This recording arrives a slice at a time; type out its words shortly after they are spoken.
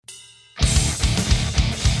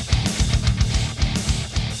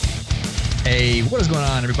Hey, what is going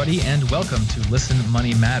on, everybody, and welcome to Listen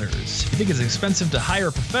Money Matters. If you think it's expensive to hire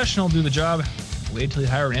a professional to do the job, wait till you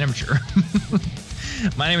hire an amateur.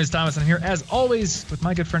 My name is Thomas, and I'm here, as always, with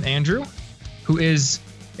my good friend Andrew, who is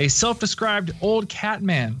a self-described old cat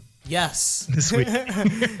man. Yes. This week.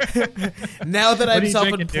 Now that I'm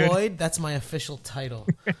self-employed, that's my official title.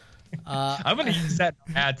 I'm going to use that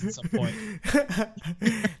in ads at some point.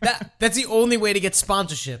 That's the only way to get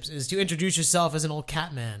sponsorships, is to introduce yourself as an old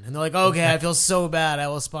cat man. And they're like, okay, I feel so bad, I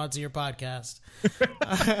will sponsor your podcast.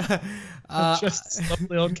 Just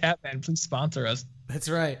lovely old cat man, please sponsor us. That's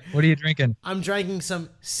right. What are you drinking? I'm drinking some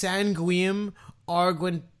Sanguium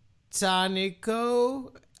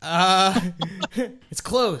Arguintanico. It's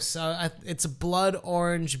close. It's a blood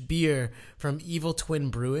orange beer from Evil Twin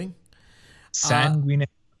Brewing. Sanguine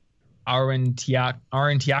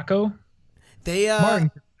Arentiaco? They Martin,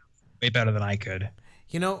 way better than I could.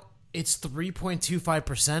 You know, it's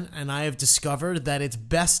 3.25%, and I have discovered that it's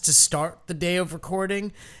best to start the day of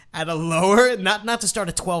recording at a lower, not to start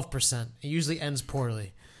at 12%. It usually ends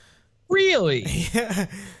poorly. Really?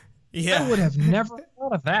 Yeah. I would have never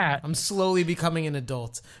thought of that. I'm slowly becoming an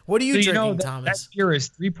adult. What are you drinking, Thomas? That beer is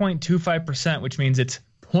 3.25%, which means it's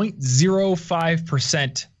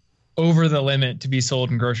 0.05% over the limit to be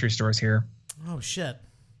sold in grocery stores here. Oh, shit.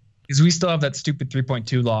 Because we still have that stupid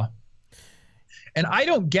 3.2 law. And I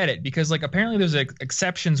don't get it because, like, apparently there's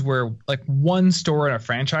exceptions where, like, one store in a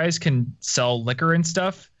franchise can sell liquor and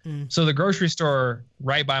stuff. So the grocery store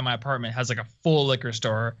right by my apartment has, like, a full liquor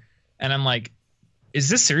store. And I'm like, is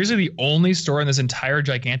this seriously the only store in this entire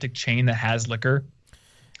gigantic chain that has liquor?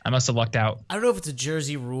 I must have lucked out. I don't know if it's a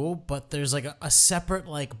Jersey rule, but there's like a separate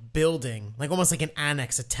like building, like almost like an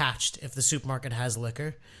annex attached if the supermarket has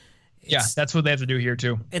liquor. Yeah, that's what they have to do here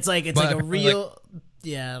too. It's like a real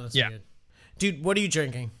that's good. Dude, what are you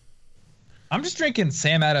drinking? I'm just drinking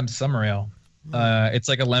Sam Adams Summer Ale. It's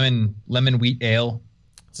like a lemon wheat ale.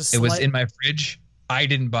 It was in my fridge. I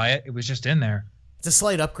didn't buy it. It was just in there. It's a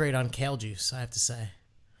slight upgrade on kale juice, I have to say.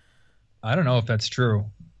 I don't know if that's true.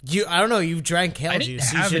 I don't know. You drank kale juice.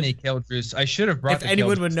 I didn't have any kale juice. I should have brought. If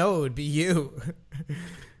anyone would know, it would be you.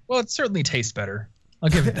 Well, it certainly tastes better. I'll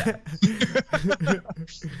give it that.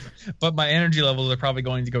 But my energy levels are probably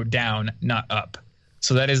going to go down, not up.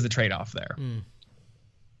 So that is the trade-off there.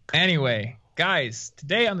 Anyway, guys,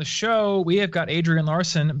 today on the show, we have got Adrian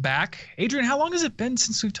Larson back. Adrian, how long has it been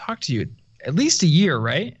since we've talked to you? At least a year,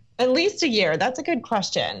 right? At least a year. That's a good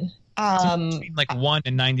question. Between like 1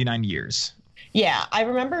 and 99 years. Yeah, I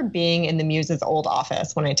remember being in the Muse's old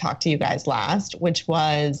office when I talked to you guys last, which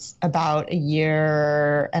was about a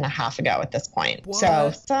year and a half ago at this point. What?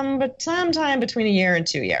 So sometime between a year and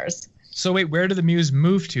 2 years. So wait, where did the Muse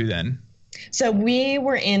move to then? So we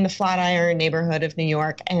were in the Flatiron neighborhood of New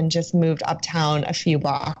York and just moved uptown a few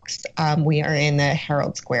blocks. We are in the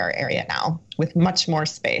Herald Square area now with much more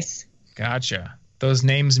space. Gotcha. Those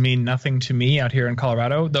names mean nothing to me out here in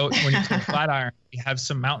Colorado. Though when you say Flatiron, we have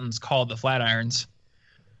some mountains called the Flatirons,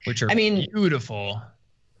 which are beautiful.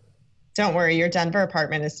 Don't worry, your Denver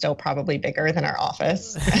apartment is still probably bigger than our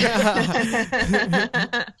office.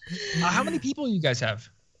 How many people you guys have?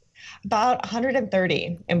 About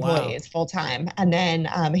 130 employees full-time, and then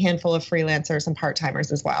a handful of freelancers and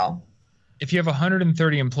part-timers as well. If you have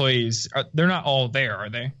 130 employees, they're not all there,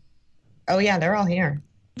 are they? Oh, yeah, they're all here.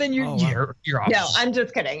 Then you're off. No, I'm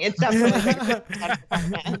just kidding. It's definitely bigger.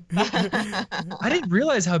 I didn't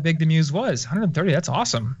realize how big the Muse was. 130, that's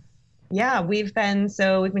awesome. Yeah, we've been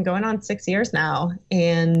going on 6 years now,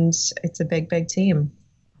 and it's a big, big team.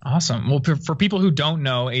 Awesome. Well, for people who don't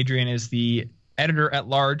know, Adrian is the editor at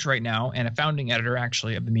large right now and a founding editor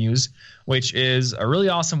actually of the Muse, which is a really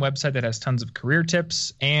awesome website that has tons of career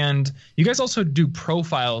tips. And you guys also do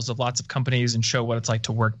profiles of lots of companies and show what it's like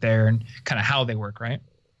to work there and kind of how they work, right?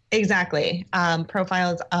 Exactly.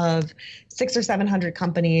 Profiles of 600 or 700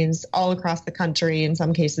 companies all across the country, in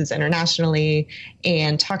some cases internationally,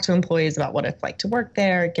 and talk to employees about what it's like to work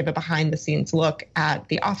there, give a behind the scenes look at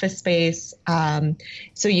the office space.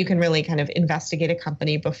 So you can really kind of investigate a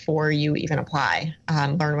company before you even apply,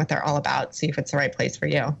 learn what they're all about, see if it's the right place for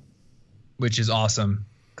you. Which is awesome.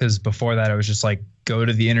 Because before that, I was just like, go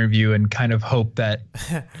to the interview and kind of hope that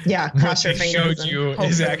cross your fingers showed you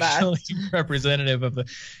is actually representative of the,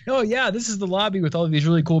 this is the lobby with all of these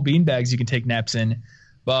really cool beanbags you can take naps in.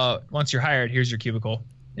 But once you're hired, here's your cubicle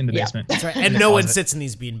in the basement. That's right. And no one sits in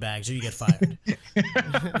these beanbags or you get fired.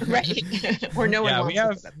 Right. Or no one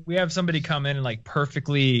wants we have somebody come in and like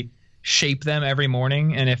perfectly shape them every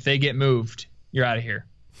morning. And if they get moved, you're out of here.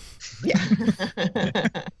 Yeah.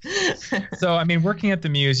 So, I mean, working at the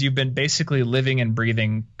Muse, you've been basically living and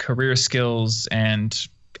breathing career skills and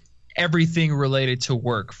everything related to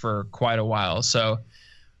work for quite a while. So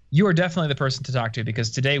you are definitely the person to talk to,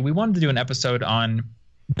 because today we wanted to do an episode on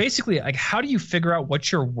basically like how do you figure out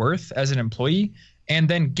what you're worth as an employee and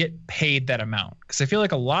then get paid that amount. Because I feel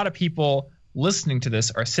like a lot of people listening to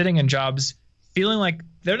this are sitting in jobs feeling like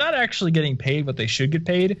they're not actually getting paid what they should get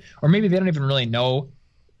paid, or maybe they don't even really know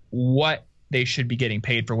what they should be getting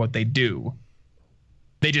paid for what they do.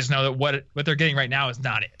 They just know that what they're getting right now is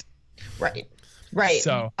not it. Right.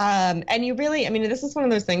 So, and you really, I mean, this is one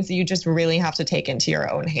of those things that you just really have to take into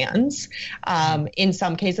your own hands. In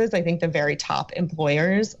some cases, I think the very top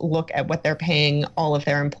employers look at what they're paying all of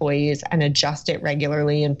their employees and adjust it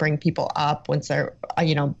regularly and bring people up once their,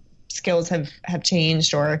 skills have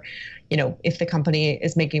changed, or, if the company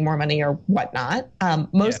is making more money or whatnot.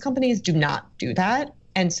 Most companies do not do that.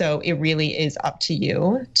 And so it really is up to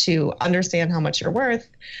you to understand how much you're worth,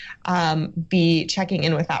 be checking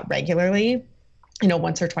in with that regularly,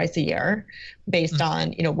 once or twice a year based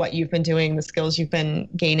on, what you've been doing, the skills you've been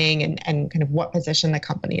gaining, and kind of what position the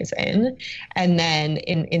company is in. And then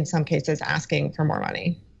in some cases asking for more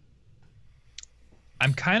money.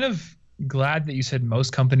 I'm kind of glad that you said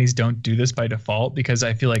most companies don't do this by default, because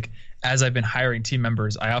I feel like as I've been hiring team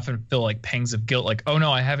members, I often feel like pangs of guilt, like, oh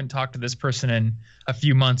no, I haven't talked to this person in a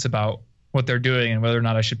few months about what they're doing and whether or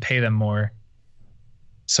not I should pay them more.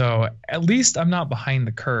 So at least I'm not behind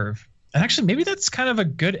the curve. And actually, maybe that's kind of a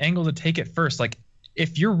good angle to take it first. Like,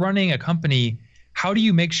 if you're running a company, how do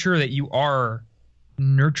you make sure that you are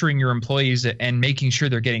nurturing your employees and making sure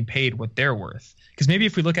they're getting paid what they're worth? Because maybe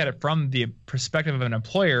if we look at it from the perspective of an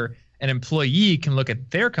employer, an employee can look at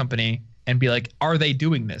their company and be like, are they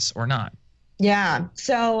doing this or not? Yeah.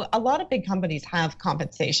 So a lot of big companies have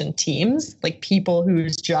compensation teams, like people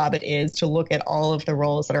whose job it is to look at all of the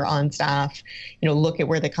roles that are on staff, look at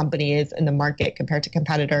where the company is in the market compared to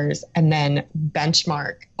competitors, and then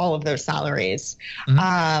benchmark all of those salaries.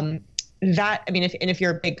 Mm-hmm. If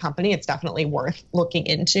you're a big company, it's definitely worth looking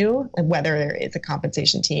into whether there is a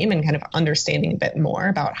compensation team and kind of understanding a bit more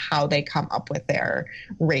about how they come up with their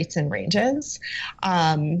rates and ranges.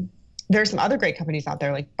 There's some other great companies out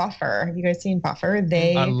there like Buffer. Have you guys seen Buffer?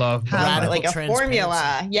 I love have like a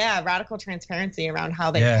formula. Yeah, radical transparency around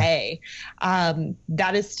how they pay.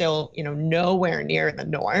 That is still, nowhere near the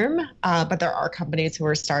norm. But there are companies who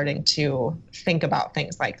are starting to think about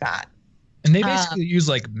things like that. And they basically use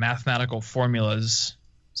like mathematical formulas.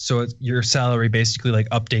 So your salary basically like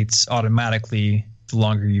updates automatically the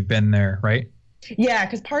longer you've been there, right? Yeah,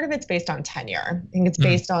 because part of it's based on tenure. I think it's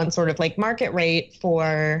based on sort of like market rate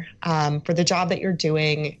for the job that you're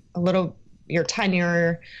doing, your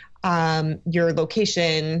tenure, your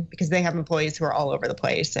location, because they have employees who are all over the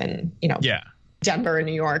place, and Denver and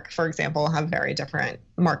New York, for example, have very different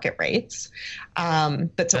market rates.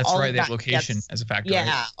 But so that's all right. Of they have that location as a factor. Yeah,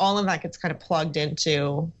 right? All of that gets kind of plugged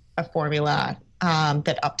into a formula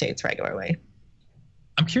that updates regularly.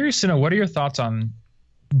 I'm curious to know, what are your thoughts on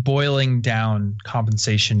boiling down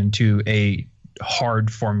compensation into a hard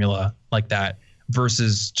formula like that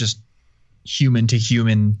versus just human to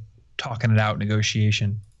human talking it out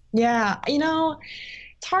negotiation? Yeah,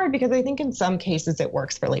 it's hard because I think in some cases it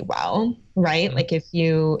works really well, right? Mm-hmm. Like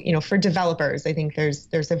if for developers, I think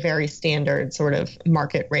there's a very standard sort of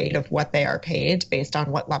market rate of what they are paid based on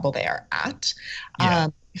what level they are at. Yeah.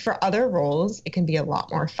 For other roles, it can be a lot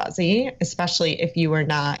more fuzzy, especially if you are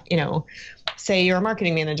not, say you're a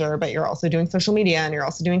marketing manager, but you're also doing social media and you're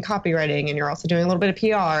also doing copywriting and you're also doing a little bit of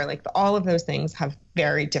PR. Like all of those things have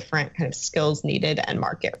very different kind of skills needed and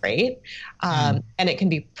market rate. And it can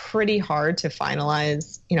be pretty hard to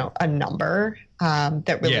finalize, a number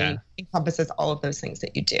that really encompasses all of those things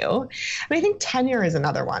that you do. And I think tenure is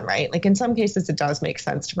another one, right? Like in some cases, it does make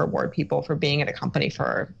sense to reward people for being at a company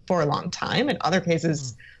for a long time. In other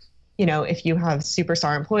cases, if you have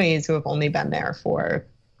superstar employees who have only been there for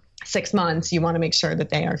 6 months, you want to make sure that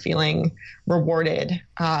they are feeling rewarded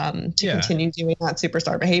to continue doing that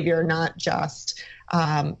superstar behavior, not just,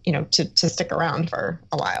 to stick around for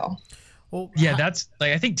a while. Well, yeah, that's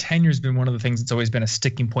like, I think tenure's been one of the things that's always been a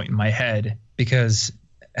sticking point in my head, because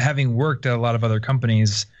having worked at a lot of other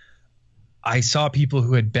companies, I saw people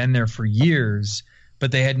who had been there for years,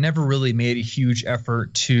 but they had never really made a huge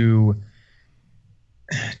effort to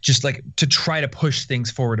just like to try to push things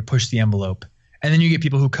forward, to push the envelope. And then you get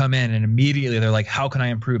people who come in and immediately they're like, how can I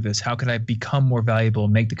improve this? How can I become more valuable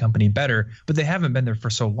and make the company better? But they haven't been there for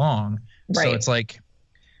so long. Right. So it's like,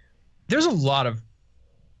 there's a lot of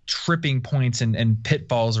tripping points and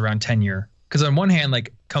pitfalls around tenure. Because on one hand,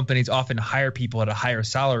 like companies often hire people at a higher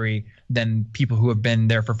salary than people who have been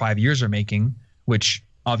there for 5 years are making, which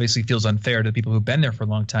obviously feels unfair to the people who've been there for a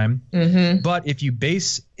long time. But if you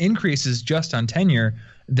base increases just on tenure,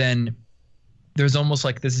 then there's almost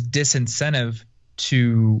like this disincentive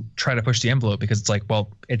to try to push the envelope, because it's like,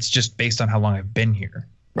 well, it's just based on how long I've been here.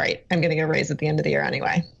 Right. I'm going to get a raise at the end of the year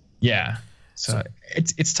anyway. Yeah. So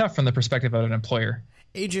it's tough from the perspective of an employer.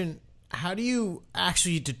 Adrian, how do you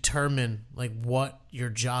actually determine like what your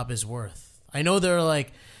job is worth? I know there are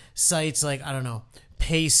like sites like, I don't know,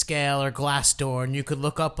 PayScale or Glassdoor, and you could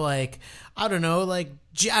look up like, I don't know, like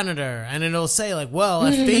janitor, and it'll say like, well,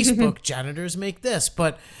 at Facebook, janitors make this.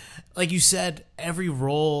 But like you said, every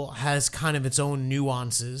role has kind of its own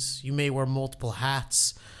nuances. You may wear multiple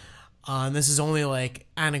hats, and this is only like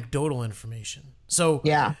anecdotal information. So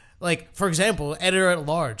yeah. Like, for example, editor at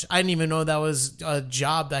large. I didn't even know that was a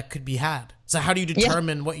job that could be had. So how do you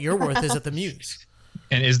determine what your worth is at the Muse?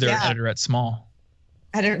 And is there an editor at small?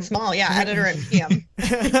 Editor at small, yeah. Editor at PM.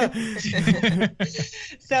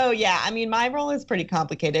 So, yeah, I mean, my role is pretty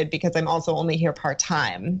complicated because I'm also only here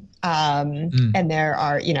part-time. And there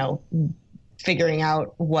are, figuring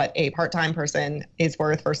out what a part-time person is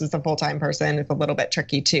worth versus a full-time person is a little bit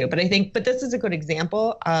tricky too. But this is a good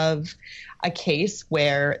example of a case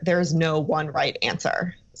where there's no one right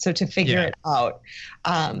answer. So to figure it out,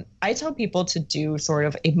 I tell people to do sort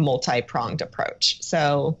of a multi-pronged approach.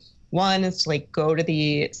 So one is to like go to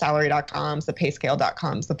the salary.coms, the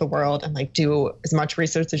payscale.coms of the world and like do as much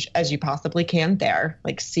research as you possibly can there,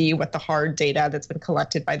 like see what the hard data that's been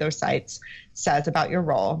collected by those sites says about your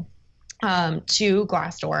role. To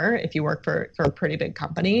Glassdoor, if you work for a pretty big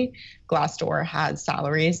company, Glassdoor has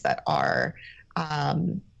salaries that are,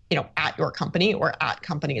 at your company or at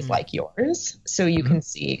companies like yours. So you can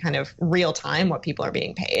see kind of real time what people are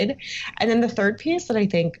being paid. And then the third piece that I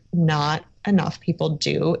think not enough people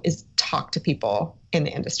do is talk to people in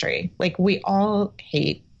the industry. Like we all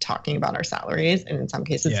hate talking about our salaries. And in some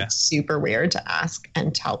cases, it's super weird to ask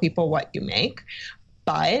and tell people what you make.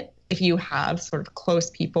 But if you have sort of close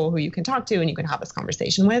people who you can talk to and you can have this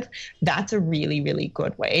conversation with, that's a really, really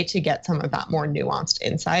good way to get some of that more nuanced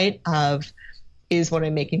insight of, is what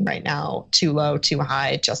I'm making right now too low, too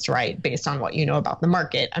high, just right, based on what you know about the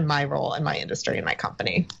market and my role and my industry and my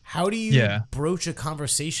company. How do you broach a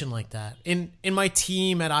conversation like that? In my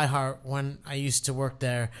team at iHeart, when I used to work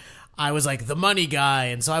there, I was like the money guy.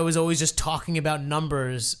 And so I was always just talking about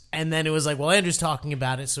numbers. And then it was like, well, Andrew's talking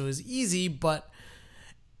about it, so it was easy, but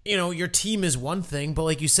your team is one thing, but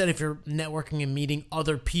like you said, if you're networking and meeting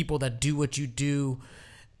other people that do what you do,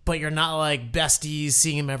 but you're not like besties,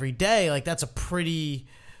 seeing them every day, like that's a pretty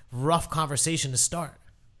rough conversation to start.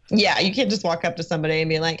 Yeah, you can't just walk up to somebody and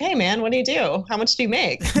be like, hey man, what do you do? How much do you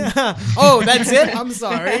make? Oh, that's it? I'm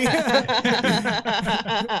sorry.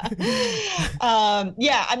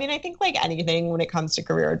 Yeah, I mean, I think like anything when it comes to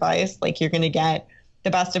career advice, like you're going to get the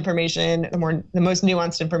best information, the most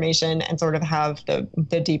nuanced information, and sort of have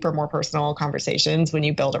the deeper, more personal conversations when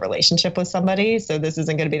you build a relationship with somebody. So this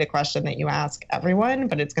isn't going to be the question that you ask everyone,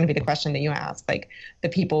 but it's going to be the question that you ask like the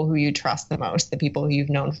people who you trust the most, the people who you've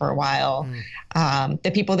known for a while,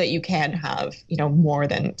 the people that you can have, more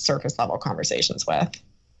than surface level conversations with.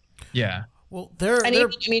 Yeah. Well,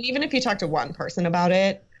 even if you talk to one person about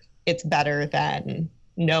it, it's better than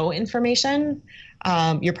no information.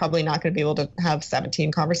 You're probably not going to be able to have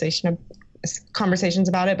 17 conversations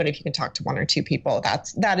about it, but if you can talk to one or two people,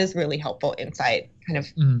 that is really helpful insight kind of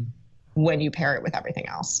when you pair it with everything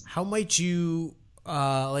else. How might you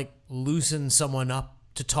loosen someone up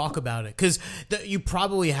to talk about it? Because you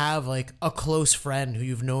probably have like a close friend who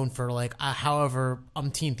you've known for like however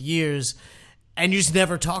umpteenth years, and you just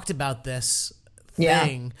never talked about this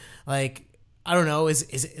thing. Like, I don't know,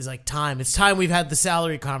 is like time. It's time we've had the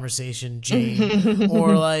salary conversation, Jane.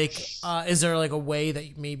 Or like, is there like a way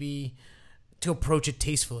that maybe to approach it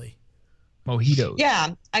tastefully? Mojitos.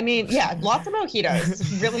 Yeah, I mean, lots of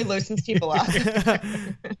mojitos really loosens people up.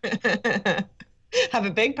 Have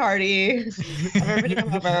a big party, have everybody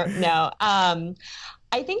come over. No,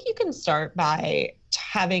 I think you can start by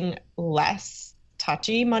having less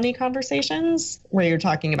touchy money conversations where you're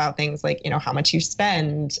talking about things like, how much you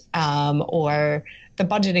spend, or the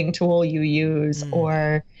budgeting tool you use,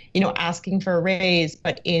 or, asking for a raise,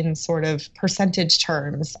 but in sort of percentage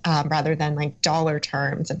terms, rather than like dollar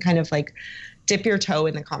terms, and kind of like dip your toe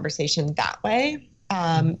in the conversation that way.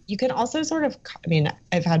 You can also sort of,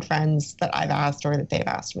 I've had friends that I've asked or that they've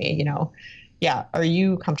asked me, are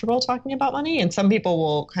you comfortable talking about money? And some people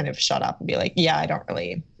will kind of shut up and be like,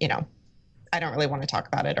 I don't really want to talk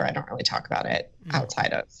about it, or I don't really talk about it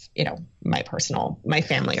outside of, my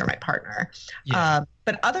family or my partner. Yeah.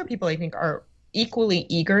 But other people I think are equally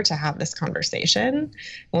eager to have this conversation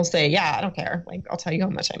will say, yeah, I don't care. Like, I'll tell you how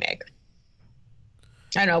much I make.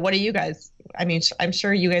 I don't know. What do you guys? I mean, I'm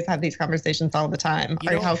sure you guys have these conversations all the time.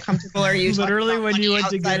 How comfortable are you? Literally, when you went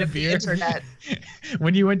to get a beer,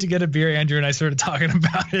 when you went to get a beer, Andrew and I started talking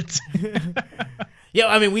about it. Yeah,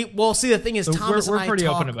 I mean, we'll see. The thing is, Thomas we're and I pretty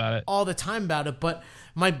talk open about it all the time about it. But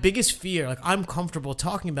my biggest fear, like, I'm comfortable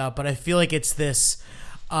talking about, but I feel like it's this: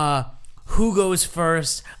 who goes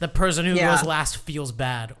first? The person who goes last feels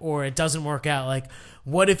bad, or it doesn't work out. Like,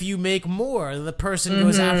 what if you make more? The person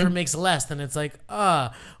goes after makes less. Then it's like,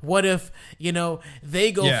 what if,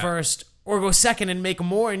 they go first or go second and make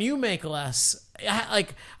more and you make less? I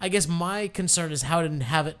guess my concern is how to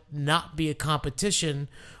have it not be a competition,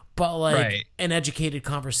 but like an educated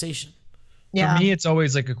conversation. Yeah. For me, it's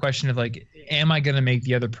always like a question of like, am I going to make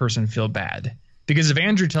the other person feel bad? Because if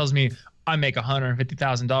Andrew tells me I make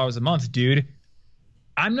 $150,000 a month, dude,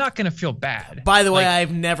 I'm not going to feel bad. By the way,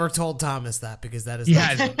 I've never told Thomas that, because that is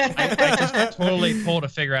I just totally pulled a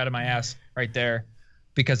figure out of my ass right there,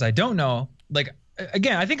 because I don't know. Like,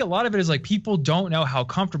 again, I think a lot of it is like people don't know how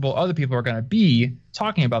comfortable other people are going to be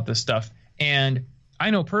talking about this stuff. And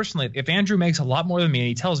I know personally, if Andrew makes a lot more than me and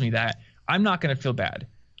he tells me that, I'm not going to feel bad.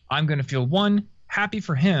 I'm going to feel, 1, happy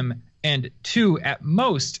for him, and 2, at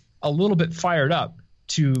most, a little bit fired up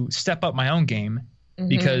to step up my own game,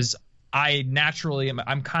 because I naturally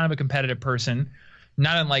I'm kind of a competitive person,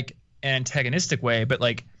 not in like an antagonistic way, but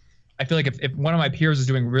like I feel like if one of my peers is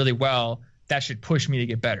doing really well, that should push me to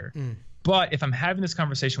get better. But if I'm having this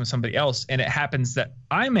conversation with somebody else and it happens that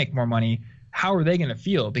I make more money, how are they going to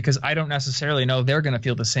feel? Because I don't necessarily know they're going to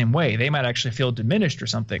feel the same way. They might actually feel diminished or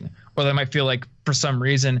something, or they might feel like for some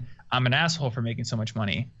reason I'm an asshole for making so much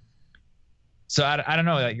money. So I don't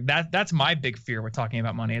know, like that's my big fear with talking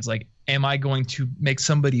about money. It's like, am I going to make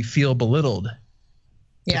somebody feel belittled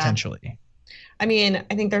potentially? I mean,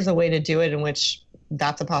 I think there's a way to do it in which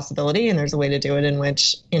that's a possibility, and there's a way to do it in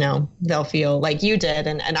which, they'll feel like you did.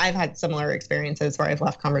 And I've had similar experiences where I've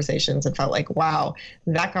left conversations and felt like, wow,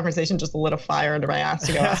 that conversation just lit a fire under my ass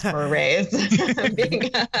to go ask for a raise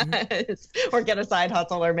or get a side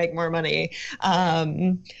hustle or make more money.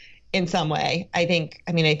 In some way, I think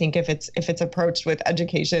if it's approached with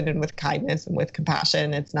education and with kindness and with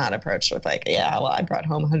compassion, it's not approached with like, yeah, well, I brought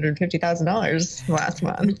home $150,000 last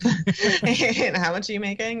month. And how much are you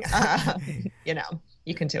making?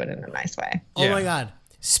 You can do it in a nice way. Oh my God.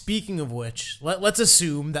 Speaking of which, let's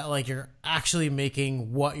assume that like you're actually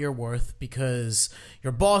making what you're worth because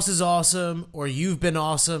your boss is awesome or you've been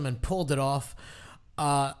awesome and pulled it off.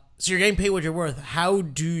 So you're getting paid what you're worth. How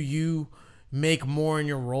do you make more in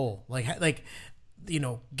your role? Like,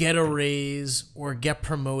 get a raise or get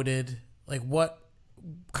promoted? Like, what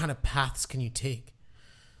kind of paths can you take?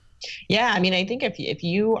 Yeah, I mean, I think if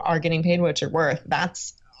you are getting paid what you're worth,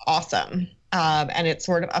 that's awesome. And it's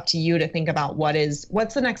sort of up to you to think about what's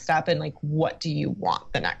the next step, and like, what do you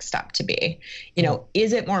want the next step to be?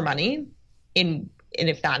 Is it more money? And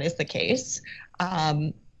if that is the case,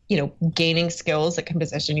 gaining skills that can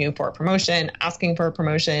position you for a promotion, asking for a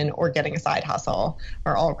promotion, or getting a side hustle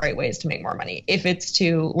are all great ways to make more money. If it's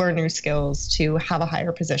to learn new skills, to have a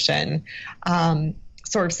higher position,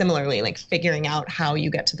 sort of similarly, like figuring out how you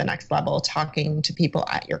get to the next level, talking to people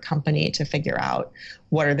at your company to figure out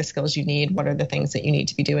what are the skills you need, what are the things that you need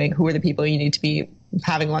to be doing, who are the people you need to be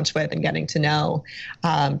having lunch with and getting to know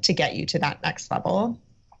to get you to that next level.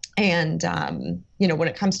 And, when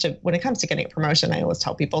it comes to getting a promotion, I always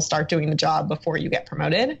tell people, start doing the job before you get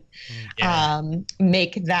promoted.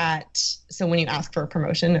 Make that so when you ask for a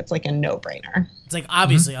promotion, it's like a no-brainer. It's like,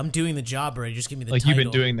 obviously I'm doing the job already. Just give me the title. You've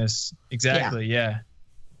been doing this. Exactly. Yeah.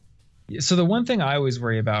 So the one thing I always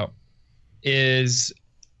worry about is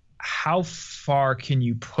how far can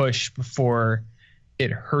you push before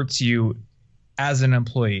it hurts you as an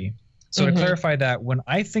employee? So to clarify that, when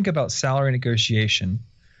I think about salary negotiation,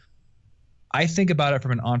 I think about it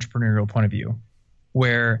from an entrepreneurial point of view,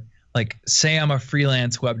 where like, say I'm a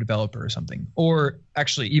freelance web developer or something, or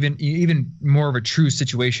actually even more of a true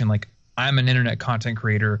situation, like I'm an internet content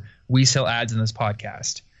creator, we sell ads in this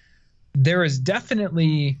podcast. There is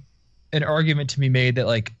definitely an argument to be made that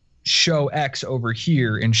like show X over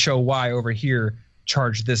here and show Y over here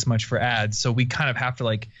charge this much for ads. So we kind of have to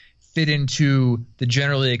like fit into the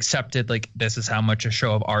generally accepted, like, this is how much a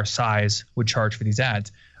show of our size would charge for these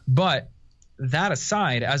ads. But that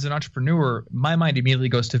aside, as an entrepreneur, my mind immediately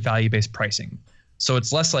goes to value-based pricing. So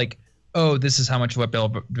it's less like, oh, this is how much a web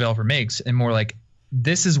developer makes, and more like,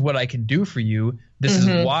 this is what I can do for you. This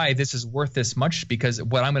is why this is worth this much, because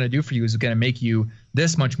what I'm going to do for you is going to make you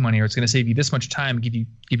this much money, or it's going to save you this much time, give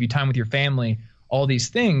you time with your family, all these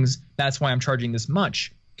things. That's why I'm charging this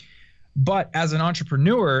much. But as an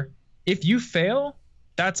entrepreneur, if you fail,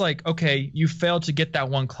 that's like, okay, you failed to get that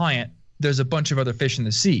one client. There's a bunch of other fish in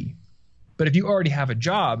the sea. But if you already have a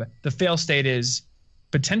job, the fail state is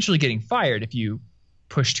potentially getting fired if you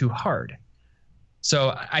push too hard.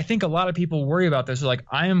 So I think a lot of people worry about this. They're like,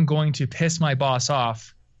 I am going to piss my boss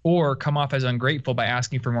off or come off as ungrateful by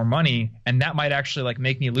asking for more money. And that might actually like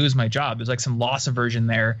make me lose my job. There's like some loss aversion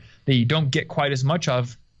there that you don't get quite as much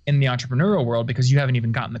of in the entrepreneurial world because you haven't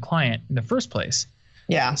even gotten the client in the first place.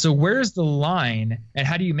 Yeah. So where's the line and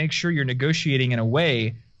how do you make sure you're negotiating in a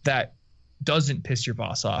way that doesn't piss your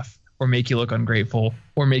boss off or make you look ungrateful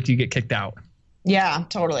or make you get kicked out? Yeah,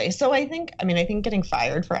 totally. So I think getting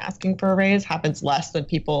fired for asking for a raise happens less than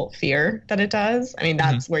people fear that it does. I mean,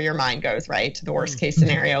 that's where your mind goes, right? To the worst case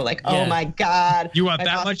scenario, like, oh my God. You want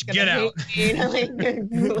that much? Get out.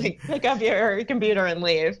 Like pick up your computer and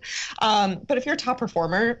leave. But if you're a top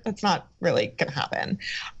performer, that's not really going to happen.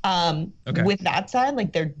 With that said,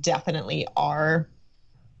 like there definitely are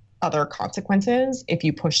other consequences if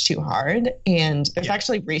you push too hard. And there's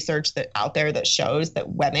actually research that out there that shows that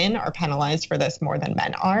women are penalized for this more than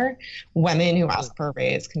men are. Women who ask for a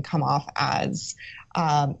raise can come off as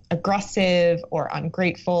aggressive or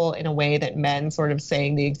ungrateful in a way that men sort of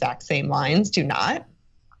saying the exact same lines do not.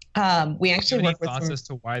 We actually work with thoughts as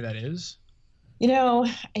to why that is? You know,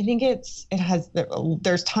 I think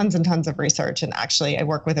there's tons and tons of research. And actually, I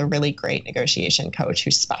work with a really great negotiation coach who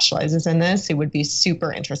specializes in this, who would be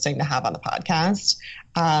super interesting to have on the podcast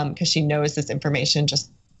because she knows this information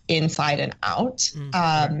just inside and out.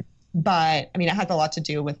 But I mean, it has a lot to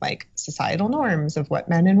do with like societal norms of what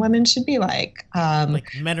men and women should be like.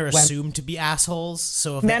 Like men are assumed to be assholes.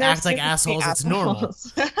 So if they act like assholes, it's normal.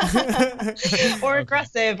 Or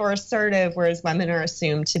aggressive or assertive, whereas women are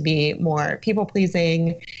assumed to be more people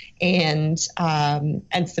pleasing and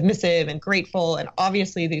submissive and grateful. And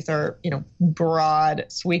obviously these are, broad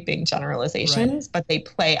sweeping generalizations, but they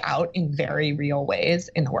play out in very real ways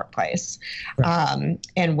in the workplace. Right.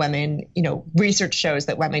 And women, research shows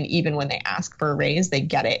that women, even when they ask for a raise, they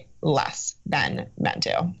get it less than men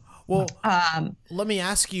do. Well, let me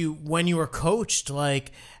ask you, when you were coached,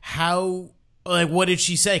 like what did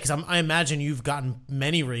she say? Because I imagine you've gotten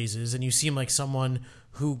many raises and you seem like someone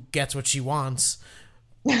who gets what she wants.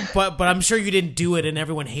 But I'm sure you didn't do it and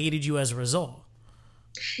everyone hated you as a result.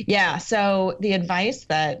 Yeah. So the advice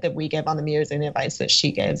that we give on the Muse and the advice that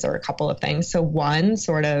she gives are a couple of things. So one,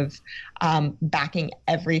 sort of backing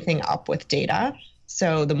everything up with data.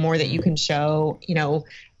 So the more that you can show,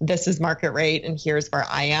 this is market rate and here's where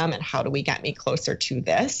I am and how do we get me closer to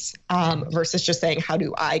this versus just saying, how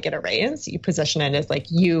do I get a raise? You position it as like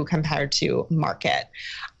you compared to market.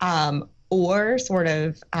 Or sort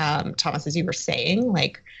of, Thomas, as you were saying,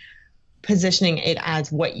 like positioning it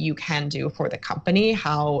as what you can do for the company,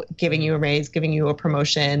 how giving you a raise, giving you a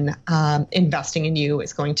promotion, investing in you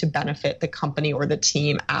is going to benefit the company or the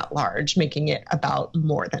team at large, making it about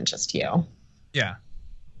more than just you. Yeah.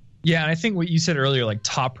 Yeah. And I think what you said earlier, like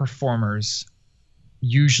top performers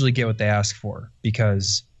usually get what they ask for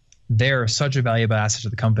because they're such a valuable asset to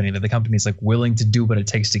the company that the company is like willing to do what it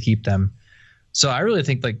takes to keep them. So I really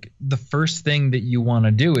think like the first thing that you want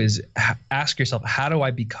to do is ask yourself, how do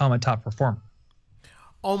I become a top performer?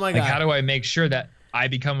 Oh my God. Like, how do I make sure that I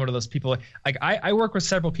become one of those people? Like I work with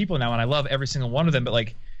several people now and I love every single one of them, but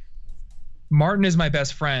like Martin is my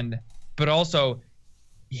best friend, but also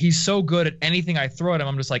he's so good at anything I throw at him.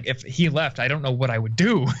 I'm just like, if he left, I don't know what I would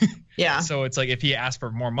do. Yeah. So it's like, if he asked for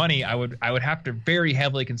more money, I would have to very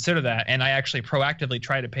heavily consider that. And I actually proactively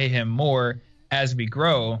try to pay him more as we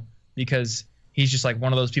grow because he's just like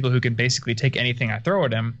one of those people who can basically take anything I throw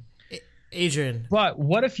at him. Adrian. But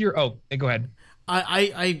what if you're, go ahead.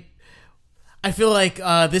 I feel like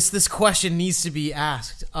this question needs to be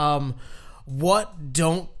asked. What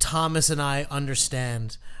don't Thomas and I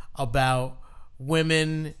understand about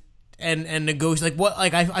women and negotiate? Like what?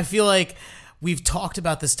 Like I feel like we've talked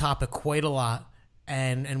about this topic quite a lot,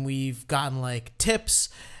 and we've gotten like tips,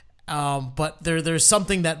 but there's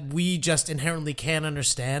something that we just inherently can't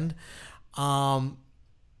understand. Can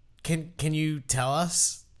you tell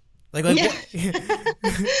us? Like I mean,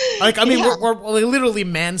 yeah. we're literally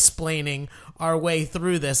mansplaining our way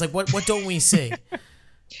through this. Like what don't we see?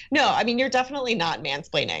 No, I mean, you're definitely not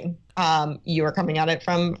mansplaining. You are coming at it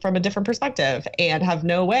from a different perspective and have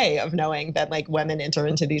no way of knowing that like women enter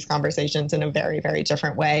into these conversations in a very, very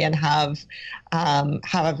different way and have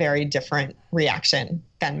a very different reaction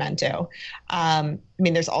than men do. I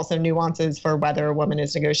mean, there's also nuances for whether a woman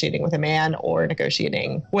is negotiating with a man or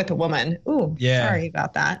negotiating with a woman. Ooh, yeah. Sorry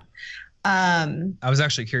about that. I was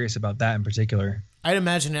actually curious about that in particular. I'd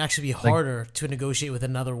imagine it'd actually be harder to negotiate with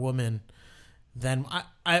another woman than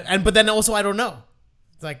but then also I don't know.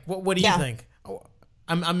 Like, what do you think? Oh,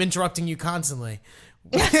 I'm interrupting you constantly.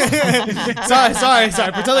 sorry.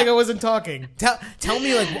 Pretend like I wasn't talking. Tell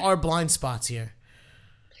me like our blind spots here.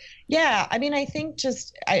 Yeah, I mean, I think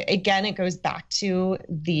again, it goes back to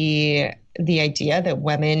the idea that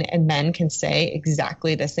women and men can say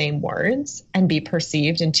exactly the same words and be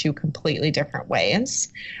perceived in two completely different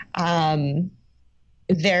ways.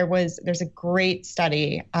 There's a great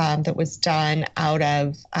study that was done out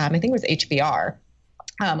of I think it was HBR.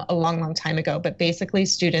 A long time ago, but basically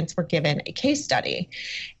students were given a case study,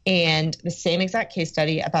 and the same exact case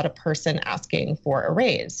study about a person asking for a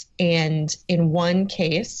raise. And in one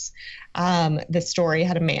case, the story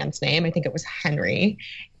had a man's name. I think it was Henry.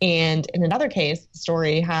 And in another case, the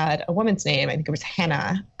story had a woman's name. I think it was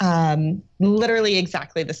Hannah. Literally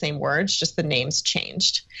exactly the same words, just the names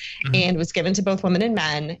changed. Mm-hmm. And it was given to both women and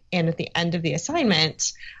men. And at the end of the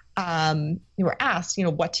assignment, you were asked,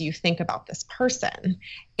 what do you think about this person?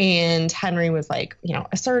 And Henry was like,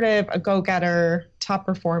 assertive, a go-getter, top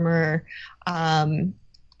performer. And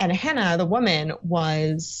Hannah, the woman,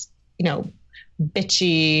 was,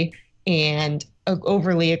 bitchy and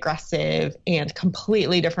overly aggressive, and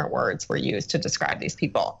completely different words were used to describe these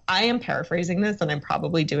people. I am paraphrasing this, and I'm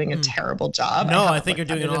probably doing a terrible job. No, I think you're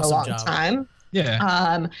doing an awesome job. Time.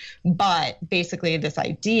 Yeah. But basically this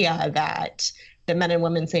idea that the men and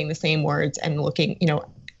women saying the same words and looking,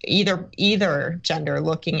 either gender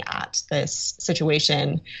looking at this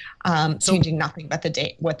situation, changing nothing but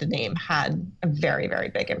what the name had a very, very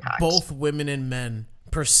big impact. Both women and men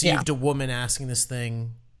perceived a woman asking this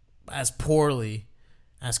thing as poorly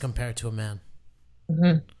as compared to a man.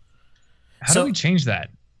 Mm-hmm. How do we change that?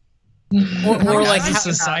 Or like as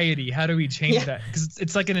a society, how do we change that? Because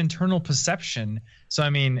it's like an internal perception. So I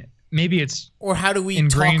mean, maybe it's how do we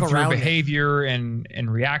ingrained talk through around behavior and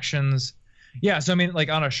reactions. Yeah. So I mean, like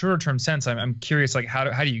on a shorter term sense, I'm curious, like how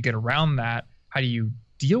do you get around that? How do you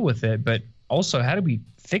deal with it? But also, how do we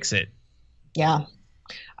fix it? Yeah.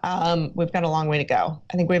 We've got a long way to go.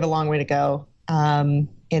 I think we have a long way to go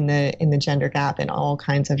in the gender gap in all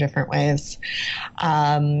kinds of different ways.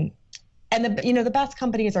 And the best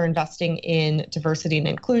companies are investing in diversity and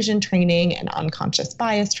inclusion training and unconscious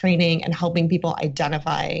bias training and helping people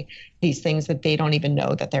identify these things that they don't even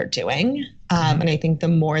know that they're doing. And I think the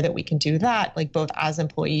more that we can do that, like both as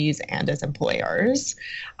employees and as employers,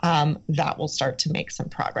 that will start to make some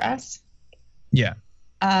progress. Yeah.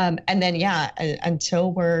 And then,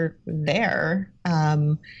 until we're there,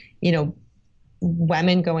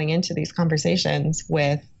 women going into these conversations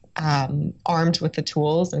with armed with the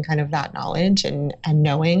tools and kind of that knowledge and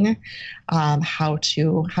knowing how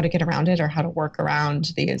to get around it or how to work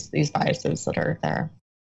around these biases that are there.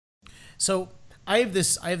 So I have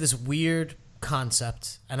this weird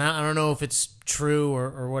concept, and I don't know if it's true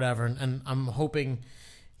or whatever, and I'm hoping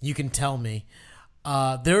you can tell me.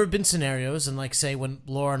 There have been scenarios, and like say when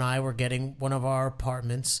Laura and I were getting one of our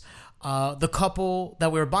apartments, the couple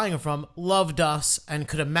that we were buying it from loved us and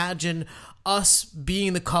could imagine us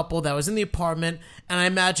being the couple that was in the apartment, and I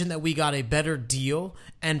imagine that we got a better deal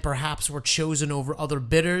and perhaps were chosen over other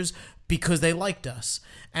bidders because they liked us.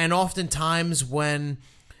 And oftentimes when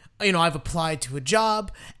I've applied to a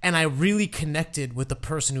job and I really connected with the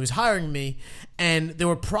person who was hiring me, and there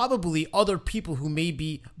were probably other people who may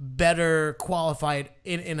be better qualified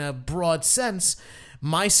in a broad sense.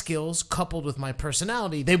 My skills coupled with my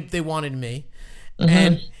personality, they wanted me. Mm-hmm.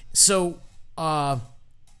 And so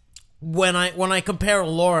when I compare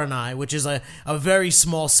Laura and I, which is a very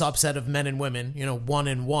small subset of men and women, 1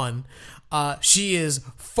 and 1, she is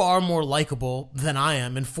far more likable than I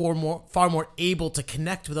am and far more able to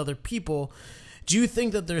connect with other people. Do you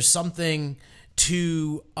think that there's something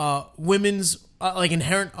to women's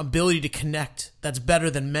inherent ability to connect that's better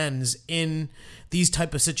than men's in these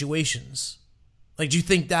type of situations? Like, do you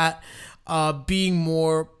think that being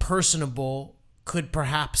more personable could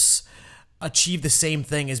perhaps achieve the same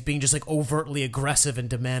thing as being just like overtly aggressive and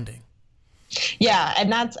demanding? Yeah.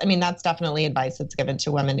 And that's definitely advice that's given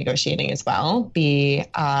to women negotiating as well. You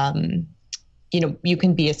can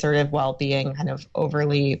be assertive while being kind of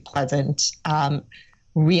overly pleasant,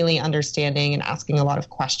 really understanding and asking a lot of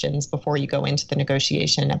questions before you go into the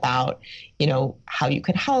negotiation about, how you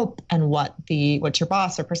could help and what your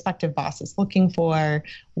boss or prospective boss is looking for,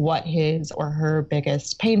 what his or her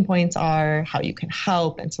biggest pain points are, how you can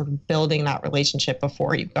help, and sort of building that relationship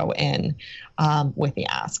before you go in with the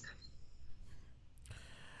ask.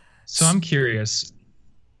 So I'm curious,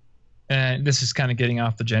 and this is kind of getting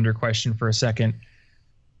off the gender question for a second.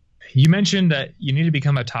 You mentioned that you need to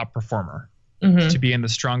become a top performer to be in the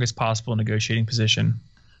strongest possible negotiating position.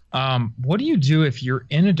 What do you do if you're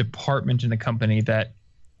in a department in a company that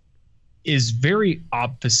is very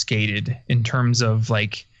obfuscated in terms of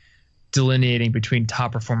like delineating between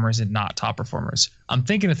top performers and not top performers? I'm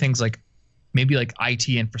thinking of things like maybe like IT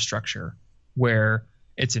infrastructure, where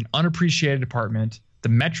it's an unappreciated department. The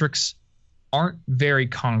metrics aren't very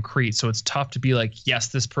concrete, so it's tough to be like, yes,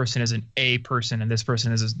 this person is an A person and this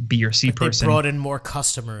person is a B or C like person. They brought in more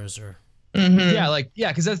customers, or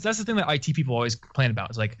because that's the thing that IT people always complain about.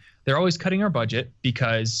 It's like they're always cutting our budget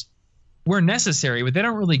because we're necessary, but they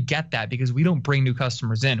don't really get that because we don't bring new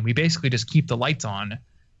customers in. We basically just keep the lights on.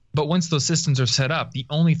 But once those systems are set up, the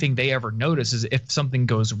only thing they ever notice is if something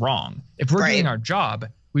goes wrong. If we're doing our job,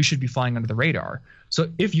 we should be flying under the radar. So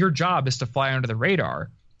if your job is to fly under the radar,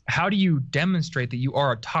 how do you demonstrate that you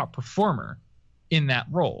are a top performer in that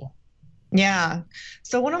role? Yeah.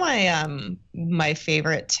 So one of my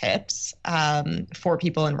favorite tips for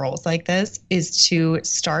people in roles like this is to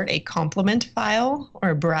start a compliment file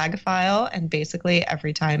or a brag file. And basically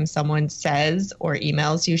every time someone says or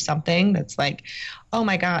emails you something that's like, oh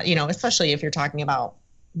my God, especially if you're talking about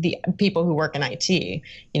the people who work in IT,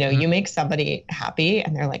 you make somebody happy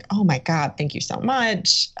and they're like, oh my God, thank you so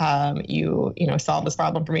much. You solved this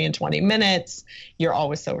problem for me in 20 minutes. You're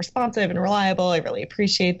always so responsive and reliable. I really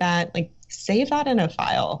appreciate that. Like, save that in a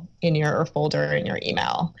file in your folder in your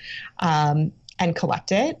email, and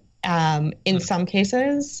collect it. In some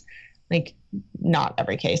cases, like not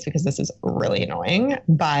every case, because this is really annoying,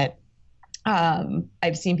 but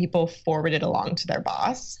I've seen people forward it along to their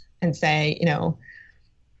boss and say,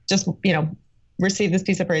 just, received this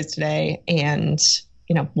piece of praise today and,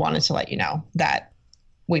 wanted to let you know that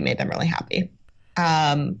we made them really happy.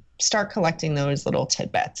 Start collecting those little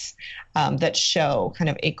tidbits that show kind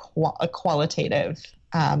of a qualitative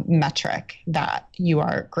metric that you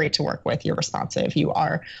are great to work with, you're responsive, you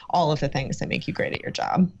are all of the things that make you great at your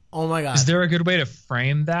job. Oh my God. Is there a good way to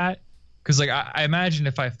frame that? Because like I imagine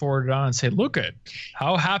if I forward it on and say, look at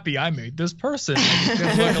how happy I made this person, it's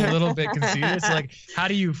going to look a little bit conceited. So like, how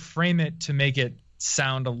do you frame it to make it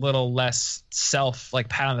sound a little less like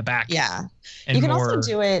pat on the back? Yeah. And you can also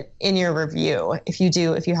do it in your review. If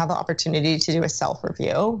you have the opportunity to do a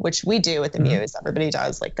self-review, which we do at the Muse, everybody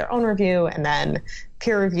does like their own review and then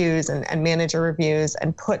peer reviews and manager reviews,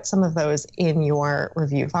 and put some of those in your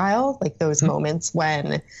review file, like those moments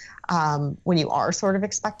when you are sort of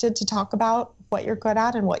expected to talk about what you're good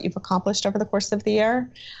at and what you've accomplished over the course of the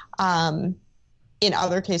year. In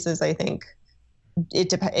other cases, I think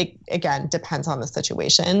it again depends on the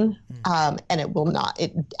situation, and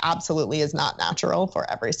it absolutely is not natural for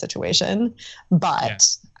every situation.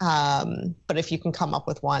 But if you can come up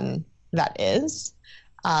with one that is,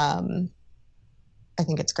 I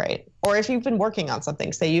think it's great. Or if you've been working on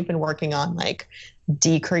something, say you've been working on like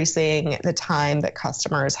decreasing the time that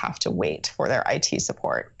customers have to wait for their IT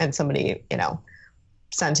support, and somebody,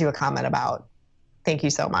 sends you a comment about, thank you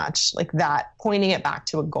so much, like that, pointing it back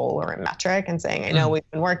to a goal or a metric and saying, I know we've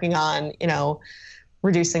been working on,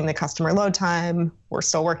 reducing the customer load time. We're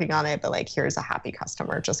still working on it, but like, here's a happy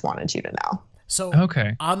customer. Just wanted you to know. So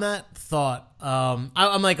on that thought,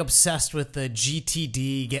 I'm like obsessed with the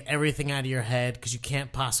GTD, get everything out of your head because you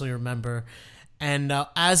can't possibly remember. And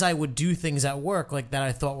as I would do things at work like that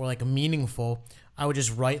I thought were like meaningful, I would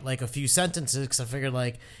just write like a few sentences because I figured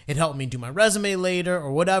like it helped me do my resume later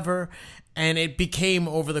or whatever. And it became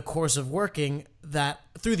over the course of working that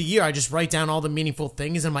through the year, I just write down all the meaningful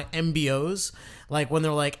things in my MBOs. Like when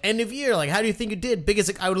they're like end of year, like how do you think you did? Biggest,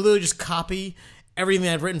 like, I would literally just copy everything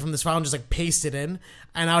I'd written from this file and just like paste it in.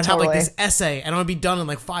 And I would have like this essay and I would be done in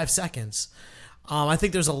like 5 seconds. I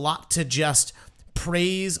think there's a lot to just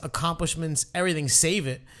praise, accomplishments, everything, save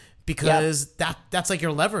it, because that's like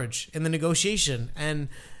your leverage in the negotiation. And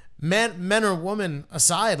men or women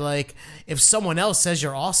aside, like if someone else says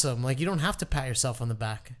you're awesome, like you don't have to pat yourself on the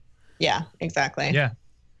back. Yeah, exactly. Yeah.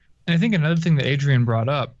 And I think another thing that Adrian brought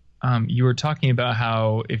up, you were talking about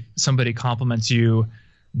how if somebody compliments you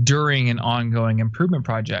during an ongoing improvement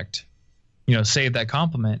project, save that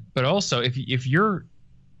compliment. But also if you're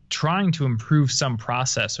trying to improve some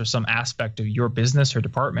process or some aspect of your business or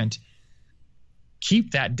department,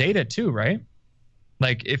 keep that data too, right?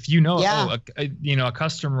 Like if a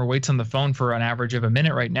customer waits on the phone for an average of a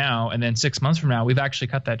minute right now, and then 6 months from now, we've actually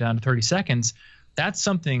cut that down to 30 seconds. That's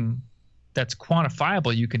something that's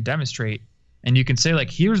quantifiable. You can demonstrate, and you can say like,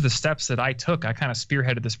 here's the steps that I took. I kind of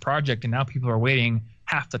spearheaded this project, and now people are waiting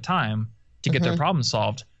half the time to get their problem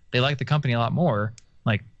solved. They like the company a lot more.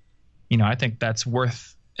 Like, I think that's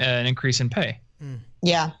worth an increase in pay.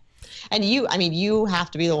 Yeah. And you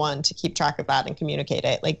have to be the one to keep track of that and communicate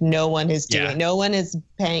it. Like no one is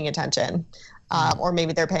paying attention. Or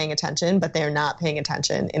maybe they're paying attention, but they're not paying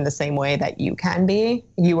attention in the same way that you can be.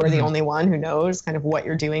 You are the only one who knows kind of what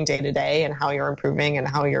you're doing day to day and how you're improving and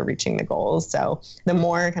how you're reaching the goals. So the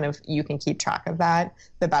more kind of you can keep track of that,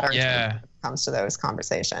 the better it comes to those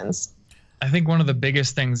conversations. I think one of the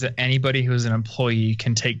biggest things that anybody who is an employee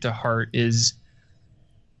can take to heart is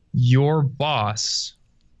your boss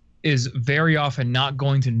is very often not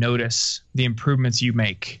going to notice the improvements you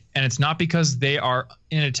make. And it's not because they are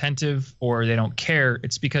inattentive or they don't care.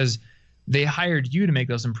 It's because they hired you to make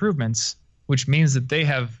those improvements, which means that they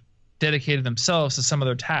have dedicated themselves to some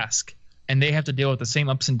other task and they have to deal with the same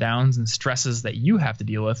ups and downs and stresses that you have to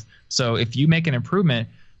deal with. So if you make an improvement,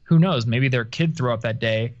 who knows, maybe their kid threw up that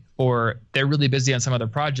day or they're really busy on some other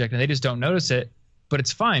project and they just don't notice it, but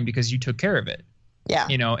it's fine because you took care of it. Yeah.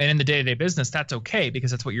 And in the day-to-day business, that's okay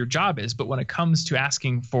because that's what your job is. But when it comes to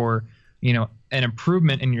asking for, an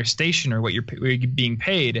improvement in your station or what you're being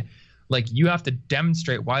paid, like you have to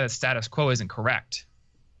demonstrate why the status quo isn't correct.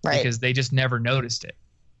 Right. Because they just never noticed it.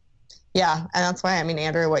 Yeah. And that's why,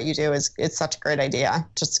 Andrew, what you do it's such a great idea.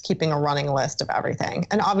 Just keeping a running list of everything.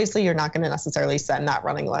 And obviously you're not going to necessarily send that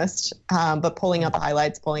running list, but pulling out the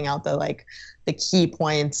highlights, pulling out the key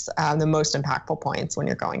points, the most impactful points when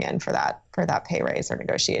you're going in for that pay raise or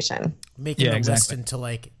negotiation. Making the list into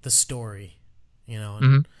the story,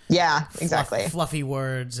 Mm-hmm. Yeah, exactly. Fluffy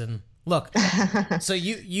words. And look, so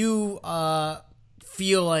you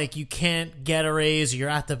feel like you can't get a raise, or you're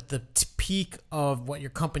at the peak of what your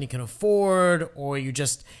company can afford, or you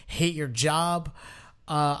just hate your job.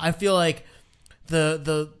 I feel like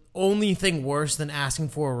the only thing worse than asking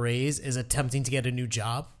for a raise is attempting to get a new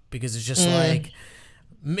job, because it's just like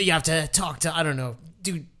you have to talk to,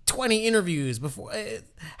 do 20 interviews before.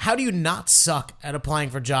 How do you not suck at applying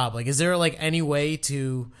for a job? Is there any way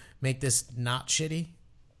to make this not shitty?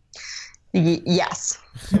 Yes.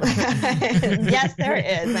 Yes, there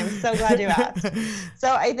is. I'm so glad you asked.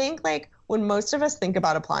 So I think when most of us think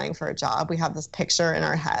about applying for a job, we have this picture in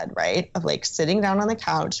our head, right? Of sitting down on the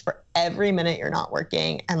couch for every minute you're not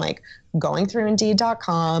working and going through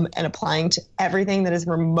Indeed.com and applying to everything that is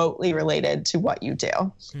remotely related to what you do.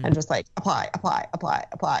 And just apply.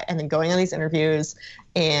 And then going on these interviews,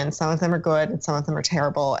 and some of them are good and some of them are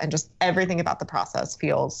terrible. And just everything about the process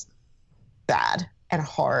feels bad and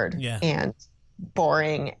hard and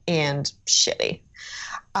boring and shitty.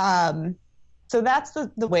 So that's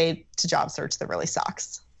the way to job search that really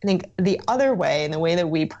sucks. I think the other way, and the way that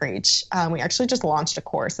we preach, we actually just launched a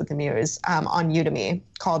course at the Muse on Udemy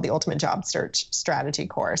called the Ultimate Job Search Strategy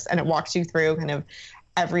Course. And it walks you through kind of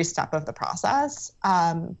every step of the process.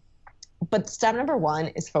 But step number one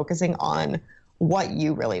is focusing on what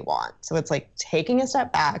you really want. So it's taking a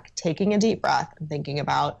step back, taking a deep breath, and thinking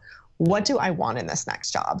about, what do I want in this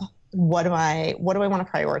next job? What do I want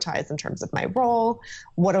to prioritize in terms of my role?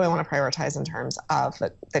 What do I want to prioritize in terms of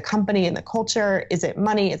the company and the culture? Is it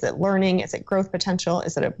money? Is it learning? Is it growth potential?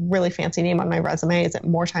 Is it a really fancy name on my resume? Is it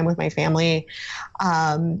more time with my family?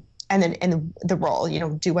 And then in the role,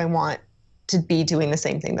 do I want to be doing the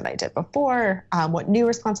same thing that I did before? What new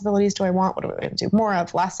responsibilities do I want? What do I want to do more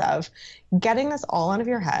of, less of? Getting this all out of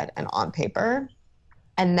your head and on paper,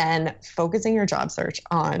 and then focusing your job search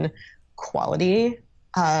on quality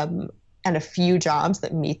and a few jobs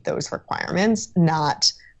that meet those requirements,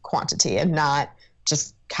 not quantity, and not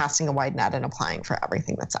just casting a wide net and applying for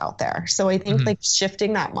everything that's out there. So I think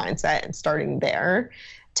shifting that mindset and starting there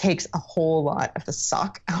takes a whole lot of the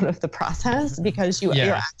suck out of the process, because you're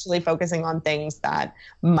actually focusing on things that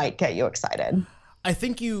might get you excited. I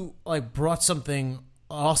think you brought something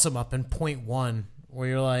awesome up in point one, where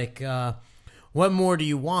you're what more do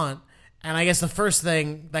you want? And I guess the first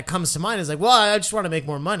thing that comes to mind is I just want to make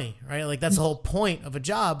more money, right? That's the whole point of a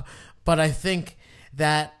job. But I think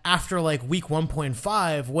that after week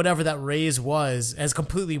 1.5, whatever that raise was has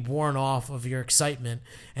completely worn off of your excitement.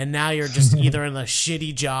 And now you're just either in a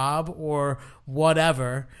shitty job or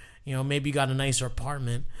whatever, maybe you got a nicer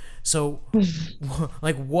apartment. So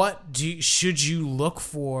what should you look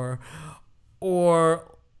for, or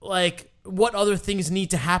what other things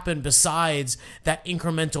need to happen besides that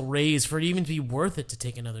incremental raise for it even to be worth it to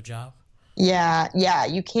take another job? Yeah.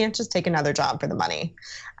 You can't just take another job for the money.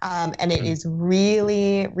 And it is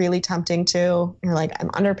really, really tempting to. You're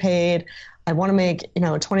I'm underpaid. I want to make,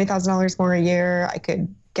 $20,000 more a year. I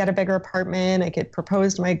could get a bigger apartment. I could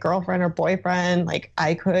propose to my girlfriend or boyfriend.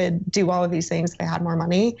 I could do all of these things if I had more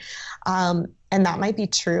money. And that might be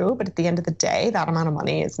true. But at the end of the day, that amount of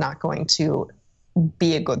money is not going to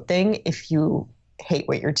be a good thing if you hate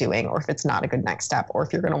what you're doing, or if it's not a good next step, or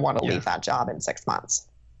if you're going to want to leave that job in 6 months.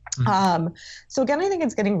 So again, I think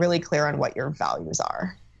it's getting really clear on what your values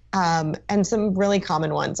are. And some really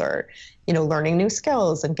common ones are, learning new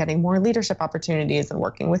skills and getting more leadership opportunities and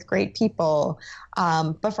working with great people.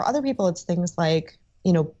 But for other people, it's things like,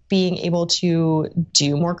 being able to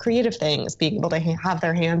do more creative things, being able to have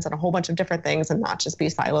their hands on a whole bunch of different things and not just be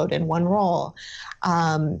siloed in one role.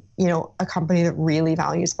 A company that really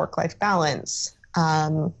values work-life balance.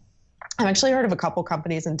 I've actually heard of a couple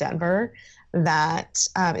companies in Denver that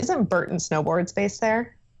isn't Burton Snowboards based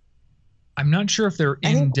there? I'm not sure if they're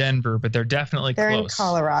in Denver, but they're definitely close. They're in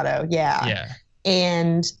Colorado. Yeah. Yeah.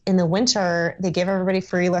 And in the winter, they give everybody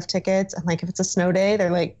free lift tickets. And like, if it's a snow day, they're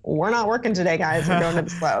like, we're not working today, guys. We're going to the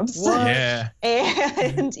slopes. Yeah.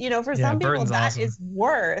 And, for some people, Burton's that awesome. is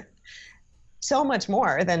worth so much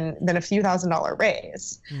more than a few $1,000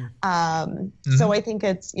 raise. So I think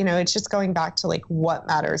it's, it's just going back to like what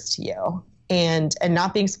matters to you and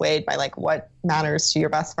not being swayed by like what matters to your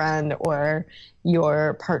best friend or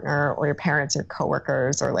your partner or your parents or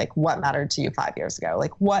coworkers, or like what mattered to you 5 years ago.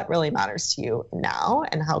 Like what really matters to you now,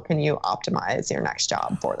 and how can you optimize your next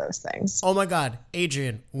job for those things? Oh my God,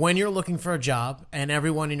 Adrienne, when you're looking for a job and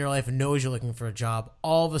everyone in your life knows you're looking for a job,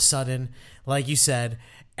 all of a sudden, like you said,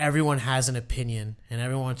 everyone has an opinion and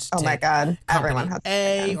everyone wants to take everyone has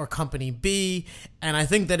A or company B. And I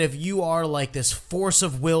think that if you are like this force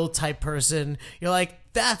of will type person, you're like,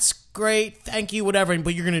 that's great, thank you, whatever,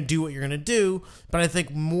 but you're going to do what you're going to do. But I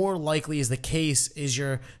think more likely is the case is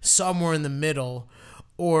you're somewhere in the middle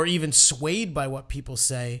or even swayed by what people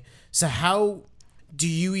say. So how do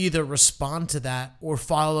you either respond to that or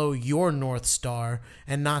follow your North Star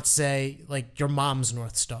and not say like your mom's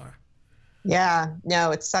North Star? Yeah, no,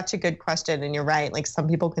 it's such a good question. And you're right. Like some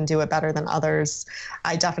people can do it better than others.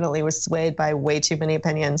 I definitely was swayed by way too many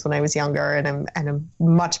opinions when I was younger, and I'm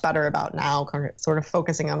much better about now, sort of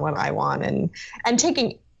focusing on what I want and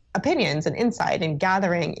taking opinions and insight and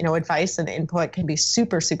gathering, advice and input can be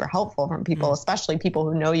super, super helpful from people, especially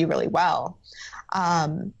people who know you really well.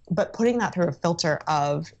 But putting that through a filter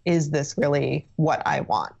of, is this really what I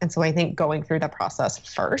want? And so I think going through the process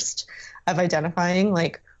first of identifying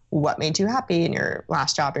like, what made you happy in your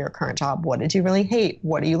last job or your current job? What did you really hate?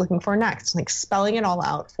 What are you looking for next? Like spelling it all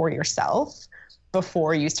out for yourself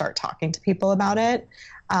before you start talking to people about it.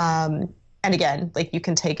 And again, like you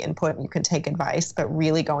can take input, you can take advice, but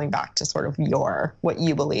really going back to sort of what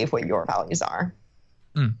you believe, what your values are.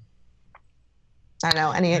 I don't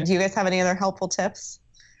know. Do you guys have any other helpful tips?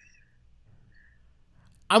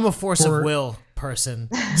 I'm a force of will person.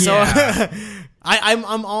 So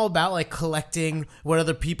I'm all about like collecting what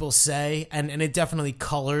other people say, and it definitely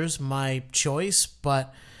colors my choice.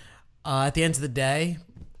 But at the end of the day,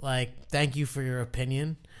 like, thank you for your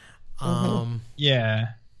opinion. Yeah.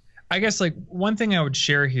 I guess like one thing I would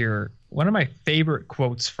share here, one of my favorite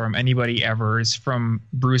quotes from anybody ever is from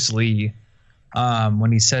Bruce Lee.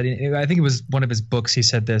 When he said, I think it was one of his books, he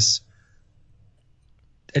said this: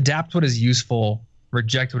 adapt what is useful,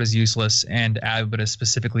 reject what is useless, and add what is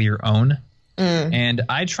specifically your own. And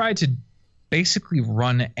I try to basically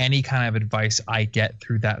run any kind of advice I get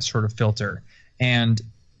through that sort of filter. And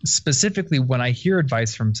specifically when I hear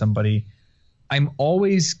advice from somebody, I'm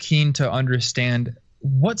always keen to understand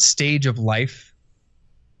what stage of life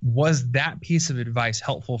was that piece of advice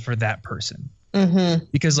helpful for that person.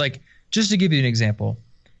 Because like, just to give you an example,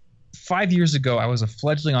 5 years ago, I was a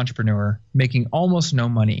fledgling entrepreneur making almost no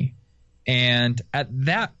money. And at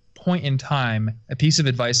that point in time, a piece of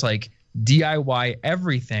advice like DIY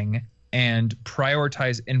everything and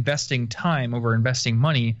prioritize investing time over investing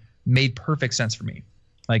money made perfect sense for me.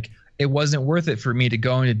 Like, it wasn't worth it for me to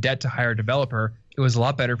go into debt to hire a developer. It was a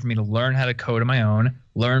lot better for me to learn how to code on my own,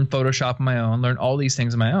 learn Photoshop on my own, learn all these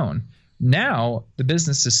things on my own. Now the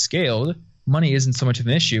business is scaled. Money isn't so much of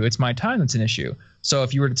an issue. It's my time that's an issue. So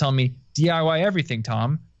if you were to tell me DIY everything,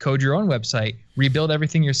 Tom, code your own website, rebuild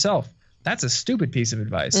everything yourself, that's a stupid piece of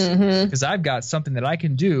advice, because I've got something that I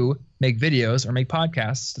can do, make videos or make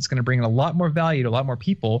podcasts that's going to bring a lot more value to a lot more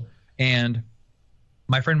people. And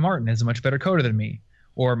my friend Martin is a much better coder than me,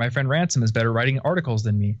 or my friend Ransom is better writing articles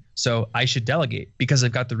than me. So I should delegate because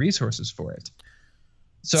I've got the resources for it.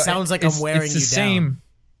 So sounds like I'm wearing you down.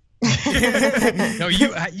 No,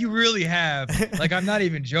 you really have. Like, I'm not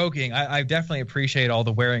even joking. I definitely appreciate all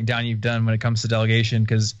the wearing down you've done when it comes to delegation,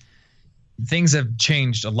 because things have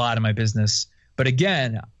changed a lot in my business. But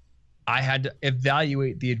again, I had to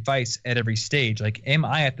evaluate the advice at every stage. Like, am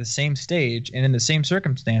I at the same stage and in the same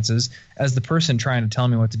circumstances as the person trying to tell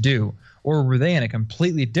me what to do? Or were they in a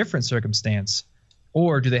completely different circumstance?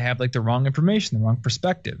 Or do they have like the wrong information, the wrong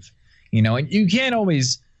perspective? And you can't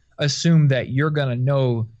always assume that you're going to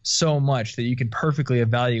know so much that you can perfectly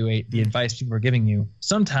evaluate the advice people are giving you.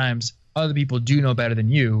 Sometimes other people do know better than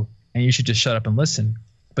you, and you should just shut up and listen.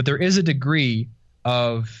 But there is a degree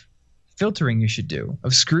of filtering you should do,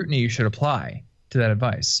 of scrutiny you should apply to that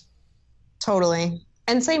advice. Totally.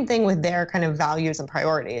 And same thing with their kind of values and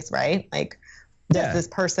priorities, right? Like, does this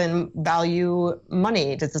person value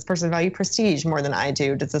money? Does this person value prestige more than I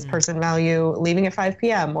do? Does this person value leaving at 5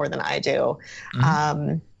 p.m. more than I do?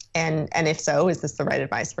 And if so, is this the right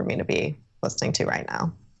advice for me to be listening to right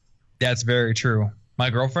now? That's very true. My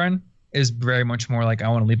girlfriend is very much more like, I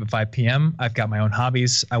want to leave at 5 p.m. I've got my own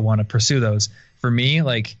hobbies. I want to pursue those. For me,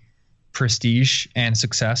 like, prestige and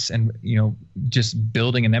success and, just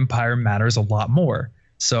building an empire matters a lot more.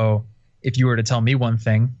 So if you were to tell me one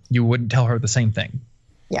thing, you wouldn't tell her the same thing.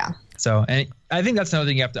 Yeah. So, and I think that's another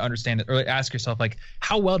thing you have to understand or ask yourself, like,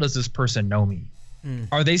 how well does this person know me?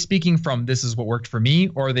 Are they speaking from this is what worked for me,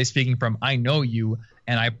 or are they speaking from I know you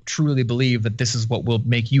and I truly believe that this is what will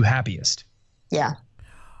make you happiest? Yeah.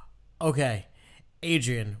 Okay.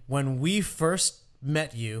 Adrian, when we first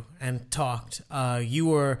met you and talked, you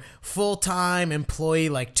were full-time employee,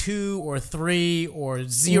 like 2 or 3 or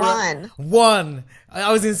 0. 1.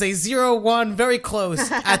 I was going to say 0, 1, very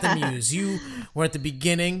close at the Muse. You were at the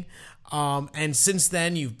beginning. And since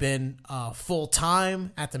then, you've been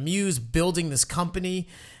full-time at the Muse, building this company.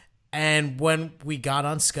 And when we got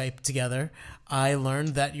on Skype together, I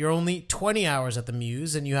learned that you're only 20 hours at the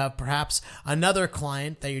Muse, and you have perhaps another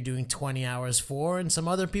client that you're doing 20 hours for, and some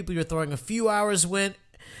other people you're throwing a few hours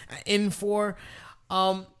in for.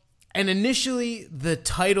 And initially, the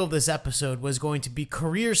title of this episode was going to be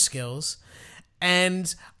Career Skills.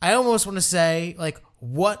 And I almost want to say, like,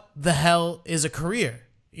 what the hell is a career?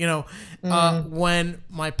 When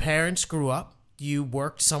my parents grew up, you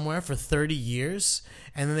worked somewhere for 30 years,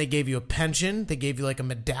 and then they gave you a pension. They gave you like a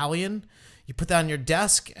medallion. You put that on your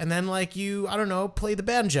desk, and then play the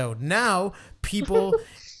banjo. Now people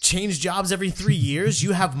change jobs every 3 years.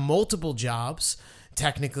 You have multiple jobs,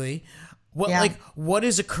 technically. What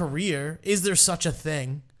is a career? Is there such a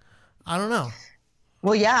thing? I don't know.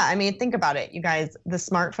 Well, yeah. I mean, think about it, you guys. The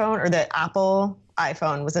smartphone or the Apple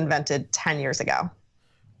iPhone was invented 10 years ago.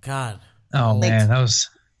 God. Oh, man, that was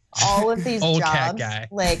all of these old jobs, cat guy.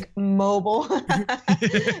 like mobile,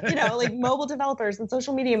 like mobile developers and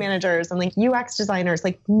social media managers and like UX designers,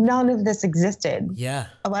 like none of this existed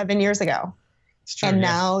 11 years ago. It's true, and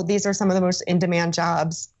now these are some of the most in-demand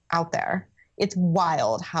jobs out there. It's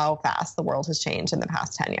wild how fast the world has changed in the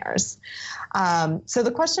past 10 years. So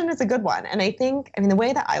the question is a good one. And I think, the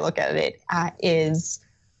way that I look at it is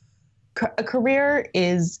a career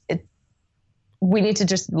is we need to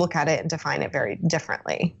just look at it and define it very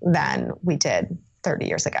differently than we did 30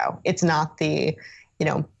 years ago. It's not the,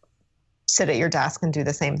 sit at your desk and do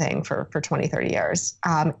the same thing for 20, 30 years.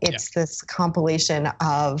 It's this compilation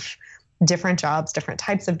of different jobs, different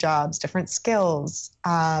types of jobs, different skills,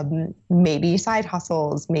 maybe side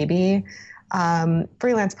hustles, maybe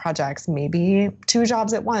freelance projects, maybe 2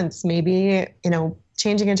 jobs at once, maybe,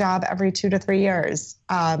 changing a job every 2 to 3 years.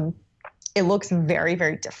 It looks very,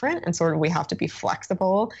 very different, and sort of we have to be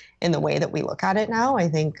flexible in the way that we look at it now. I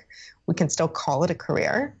think we can still call it a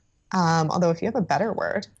career, although if you have a better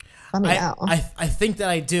word, let me know. I think that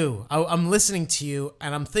I do. I'm listening to you,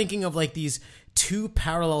 and I'm thinking of like these 2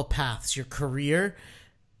 parallel paths, your career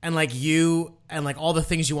and like you and like all the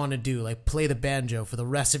things you want to do, like play the banjo for the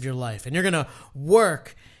rest of your life. And you're going to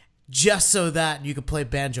work just so that you could play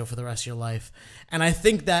banjo for the rest of your life. And I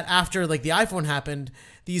think that after like the iPhone happened,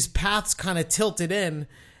 these paths kind of tilted in,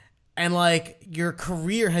 and like your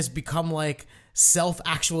career has become like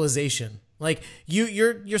self-actualization. Like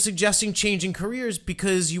you're suggesting changing careers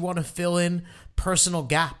because you want to fill in personal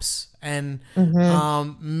gaps and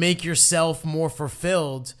make yourself more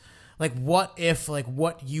fulfilled. Like what if like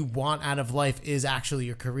what you want out of life is actually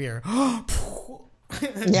your career?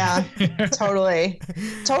 Yeah, totally.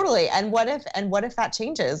 And what if that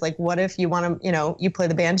changes? Like, what if you want to, you play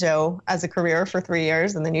the banjo as a career for 3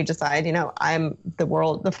 years, and then you decide, I'm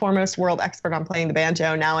the foremost world expert on playing the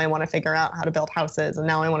banjo. Now I want to figure out how to build houses, and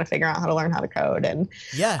now I want to figure out how to learn how to code. And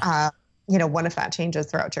what if that changes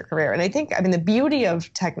throughout your career? And I think, the beauty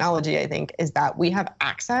of technology, I think, is that we have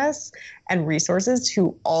access and resources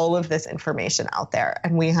to all of this information out there,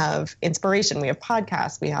 and we have inspiration. We have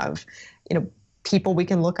podcasts. We have, people we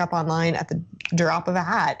can look up online at the drop of a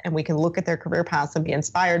hat, and we can look at their career paths and be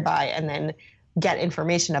inspired by, and then get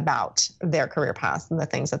information about their career paths and the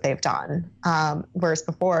things that they've done. Whereas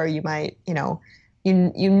before you might,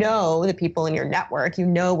 you know the people in your network, you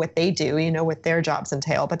know what they do, you know what their jobs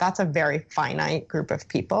entail, but that's a very finite group of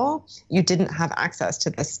people. You didn't have access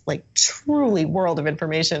to this like truly world of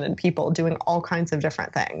information and people doing all kinds of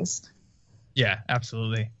different things. Yeah,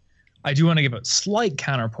 absolutely. I do want to give a slight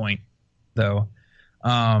counterpoint though.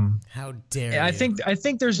 How dare you? I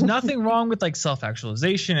think there's nothing wrong with like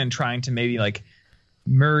self-actualization and trying to maybe like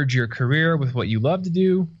merge your career with what you love to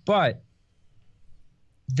do, but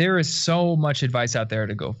there is so much advice out there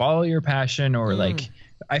to go follow your passion, or like,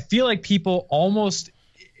 I feel like people almost,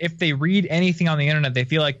 if they read anything on the internet, they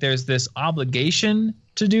feel like there's this obligation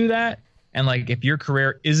to do that. And like, if your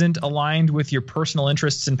career isn't aligned with your personal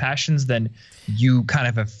interests and passions, then you kind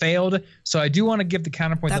of have failed. So I do want to give the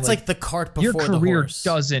counterpoint. That's like the cart before your the career horse.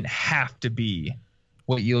 doesn't have to be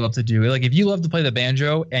what you love to do. Like if you love to play the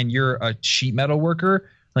banjo and you're a sheet metal worker,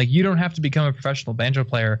 like you don't have to become a professional banjo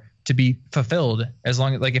player to be fulfilled. As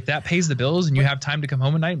long as like, if that pays the bills and you have time to come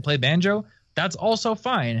home at night and play banjo, that's also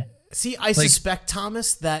fine. See, I suspect,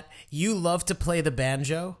 Thomas, that you love to play the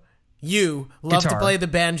banjo. You love Guitar. to play the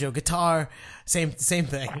banjo, guitar, same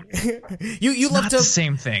thing. you love Not to the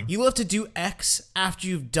same thing. You love to do X after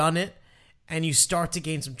you've done it, and you start to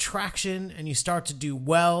gain some traction, and you start to do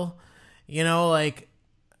well. You know, like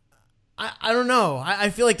I don't know. I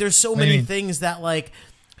feel like there's so many things that like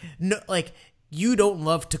no, like you don't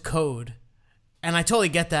love to code, and I totally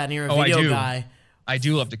get that. And you're a video guy. I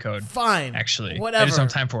do love to code. Fine, actually, whatever. I just don't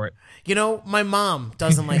have time for it. You know, my mom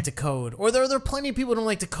doesn't like to code, or there are plenty of people who don't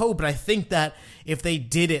like to code. But I think that if they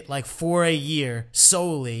did it like for a year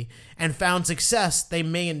solely and found success, they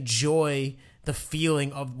may enjoy the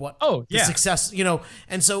feeling of what the success. You know,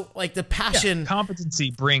 and so like the passion,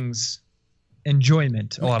 competency brings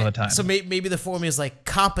enjoyment a lot of the time. So maybe the formula is like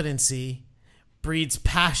competency breeds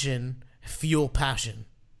passion, fuel passion.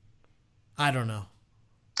 I don't know.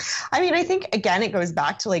 I mean, I think, again, it goes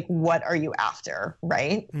back to, like, what are you after,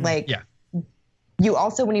 right? Like, you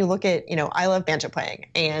also, when you look at, you know, I love banjo playing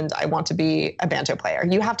and I want to be a banjo player.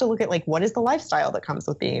 You have to look at, like, what is the lifestyle that comes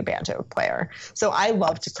with being a banjo player? So I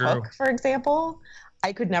love to cook, for example.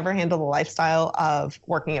 I could never handle the lifestyle of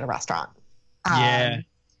working in a restaurant.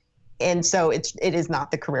 And so it is not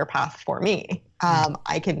the career path for me.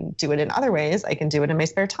 I can do it in other ways. I can do it in my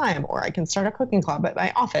spare time, or I can start a cooking club at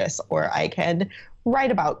my office, or I can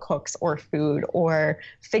write about cooks or food, or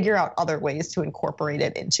figure out other ways to incorporate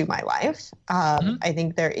it into my life. I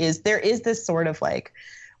think there is this sort of like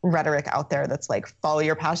rhetoric out there that's like follow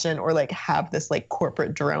your passion, or like have this like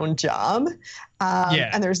corporate drone job.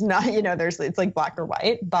 And there's not, you know, it's like black or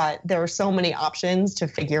white, but there are so many options to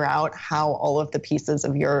figure out how all of the pieces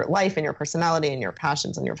of your life and your personality and your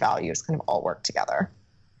passions and your values kind of all work together.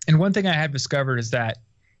 And one thing I have discovered is that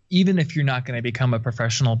even if you're not going to become a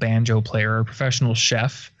professional banjo player or a professional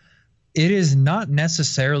chef, it is not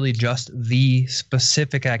necessarily just the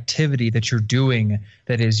specific activity that you're doing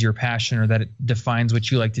that is your passion or that it defines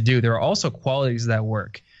what you like to do. There are also qualities that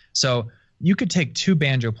work. So you could take two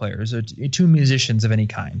banjo players or two musicians of any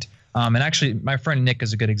kind. And actually, my friend Nick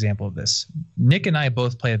is a good example of this. Nick and I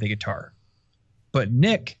both play the guitar. But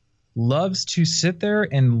Nick loves to sit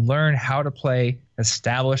there and learn how to play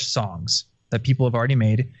established songs that people have already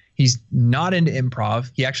made. He's not into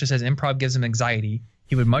improv. He actually says improv gives him anxiety.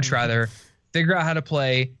 He would much rather figure out how to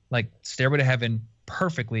play like Stairway to Heaven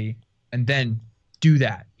perfectly and then do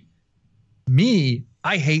that. Me,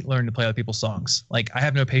 I hate learning to play other people's songs. Like I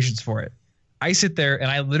have no patience for it. I sit there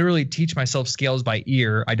and I literally teach myself scales by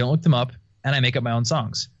ear. I don't look them up, and I make up my own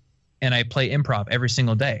songs. And I play improv every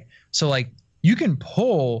single day. So like you can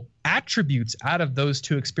pull attributes out of those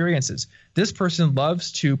two experiences. This person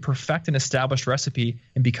loves to perfect an established recipe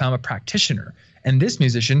and become a practitioner. And this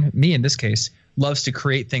musician, me in this case, loves to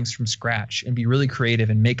create things from scratch and be really creative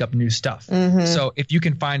and make up new stuff. So if you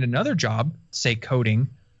can find another job, say coding,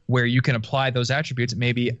 where you can apply those attributes,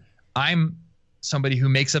 maybe I'm somebody who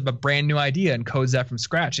makes up a brand new idea and codes that from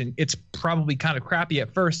scratch. And it's probably kind of crappy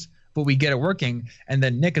at first, but we get it working. And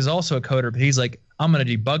then Nick is also a coder, but he's like, I'm going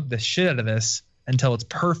to debug the shit out of this until it's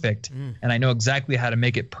perfect. And I know exactly how to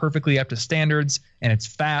make it perfectly up to standards, and it's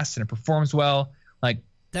fast and it performs well. Like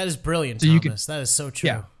that is brilliant, Thomas. That is so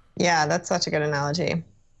true. Yeah, that's such a good analogy.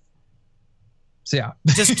 So yeah,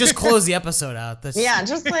 just close the episode out.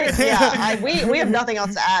 Just like we have nothing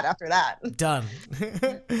else to add after that. Done.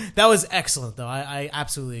 That was excellent, though. I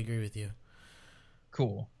absolutely agree with you.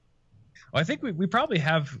 Cool. Well, I think we probably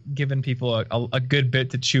have given people a good bit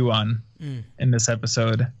to chew on in this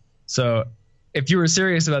episode. So if you were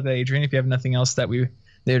serious about that, Adrian, if you have nothing else that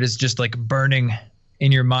is just like burning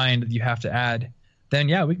in your mind that you have to add, then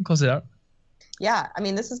yeah, we can close it out. Yeah, I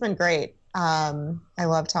mean, this has been great. I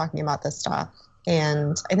love talking about this stuff.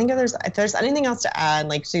 And I think if there's anything else to add,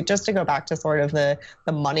 like just to go back to sort of the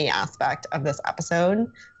money aspect of this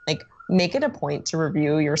episode, like make it a point to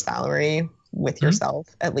review your salary with yourself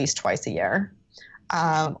at least twice a year.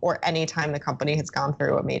 Or anytime the company has gone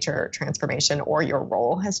through a major transformation or your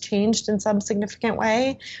role has changed in some significant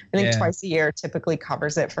way. I think twice a year typically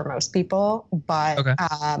covers it for most people, but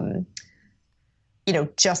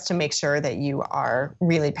just to make sure that you are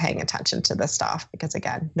really paying attention to this stuff, because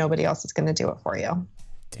again, nobody else is going to do it for you.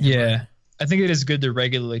 Yeah. I think it is good to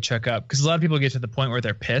regularly check up, because a lot of people get to the point where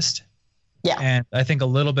they're pissed. Yeah. And I think a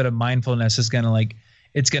little bit of mindfulness is going to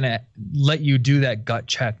it's going to let you do that gut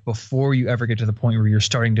check before you ever get to the point where you're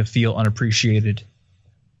starting to feel unappreciated.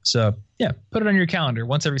 So yeah, put it on your calendar.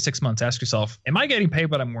 Once every 6 months, ask yourself, am I getting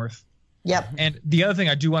paid what I'm worth? Yep. And the other thing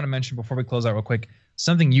I do want to mention before we close out real quick,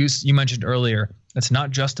 something you mentioned earlier, it's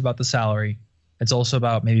not just about the salary. It's also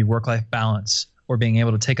about maybe work-life balance, or being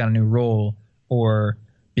able to take on a new role, or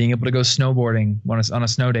being able to go snowboarding on a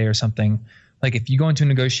snow day or something. Like if you go into a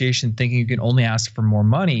negotiation thinking you can only ask for more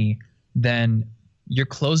money, then you're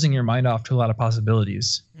closing your mind off to a lot of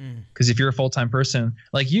possibilities. Because if you're a full-time person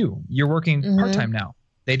like you're working part-time now.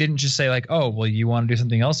 They didn't just say like, oh, well, you want to do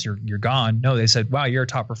something else, you're gone. No, they said, wow, you're a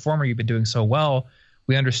top performer. You've been doing so well.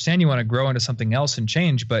 We understand you want to grow into something else and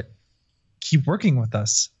change, but keep working with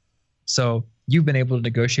us. So you've been able to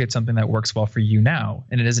negotiate something that works well for you now,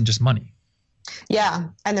 and it isn't just money. Yeah.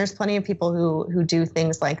 And there's plenty of people who do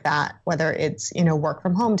things like that, whether it's, work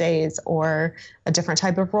from home days or a different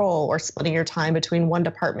type of role, or splitting your time between one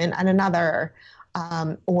department and another,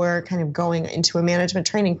 or kind of going into a management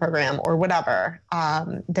training program or whatever.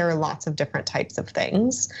 There are lots of different types of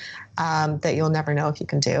things that you'll never know if you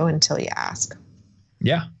can do until you ask.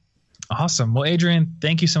 Yeah. Awesome. Well, Adrienne,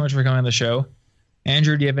 thank you so much for coming on the show.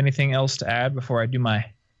 Andrew, do you have anything else to add before I do my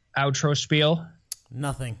outro spiel?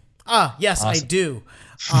 Nothing. Yes, awesome. I do.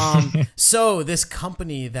 So this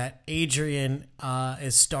company that Adrienne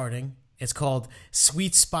is starting, it's called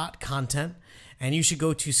Sweet Spot Content, and you should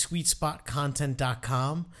go to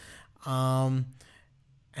sweetspotcontent.com and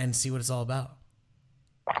see what it's all about.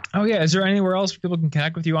 Oh, yeah. Is there anywhere else people can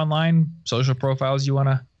connect with you online? Social profiles you want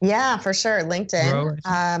to? Yeah, for sure. LinkedIn,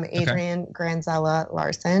 Adrienne Granzella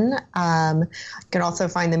Larson. You can also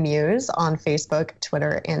find the Muse on Facebook,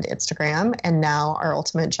 Twitter, and Instagram. And now our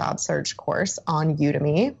Ultimate Job Search course on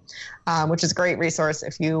Udemy, which is a great resource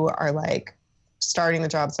if you are like starting the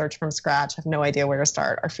job search from scratch, have no idea where to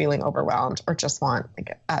start, are feeling overwhelmed, or just want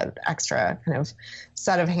like an extra kind of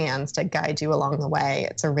set of hands to guide you along the way.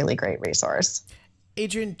 It's a really great resource.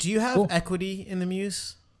 Adrienne, do you have equity in the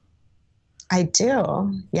Muse? I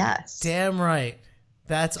do, yes. Damn right.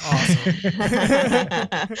 That's awesome.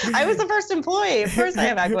 I was the first employee. Of course I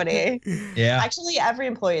have equity. Yeah. Actually, every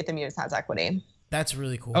employee at the Muse has equity. That's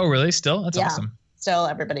really cool. Oh, really? Still? That's awesome. Still,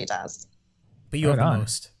 everybody does. But you have the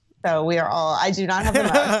most. So we are all, I do not have the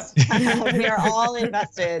most. We are all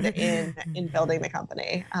invested in building the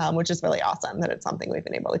company, which is really awesome that it's something we've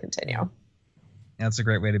been able to continue. That's a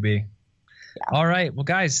great way to be. Yeah. All right. Well,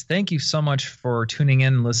 guys, thank you so much for tuning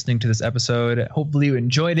in and listening to this episode. Hopefully you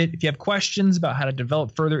enjoyed it. If you have questions about how to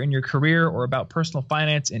develop further in your career or about personal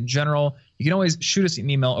finance in general, you can always shoot us an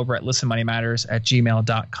email over at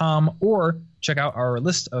listenmoneymatters@gmail.com, or check out our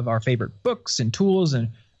list of our favorite books and tools and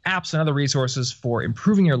apps and other resources for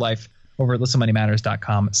improving your life over at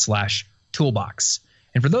listenmoneymatters.com/toolbox.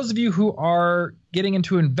 And for those of you who are getting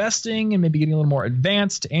into investing and maybe getting a little more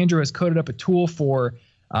advanced, Andrew has coded up a tool for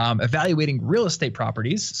evaluating real estate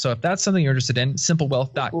properties. So if that's something you're interested in,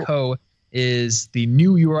 simplewealth.co is the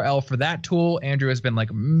new URL for that tool. Andrew has been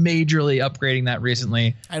like majorly upgrading that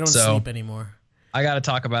recently. I don't sleep anymore. I got to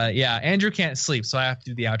talk about it. Yeah, Andrew can't sleep, so I have to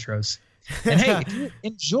do the outros. And hey, if you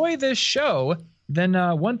enjoy this show, then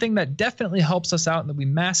one thing that definitely helps us out and that we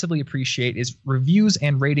massively appreciate is reviews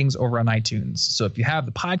and ratings over on iTunes. So if you have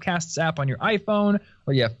the podcasts app on your iPhone,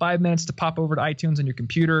 or you have 5 minutes to pop over to iTunes on your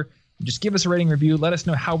computer, just give us a rating review. Let us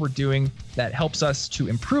know how we're doing. That helps us to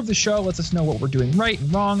improve the show, lets us know what we're doing right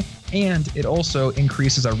and wrong, and it also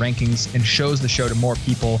increases our rankings and shows the show to more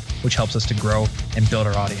people, which helps us to grow and build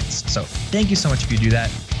our audience. So thank you so much if you do that.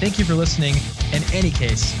 Thank you for listening in any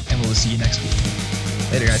case, and we'll see you next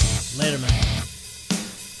week. Later, guys. Later, man.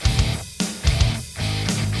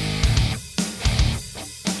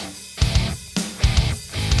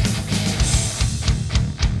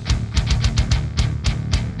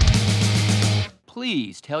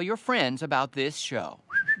 Please tell your friends about this show.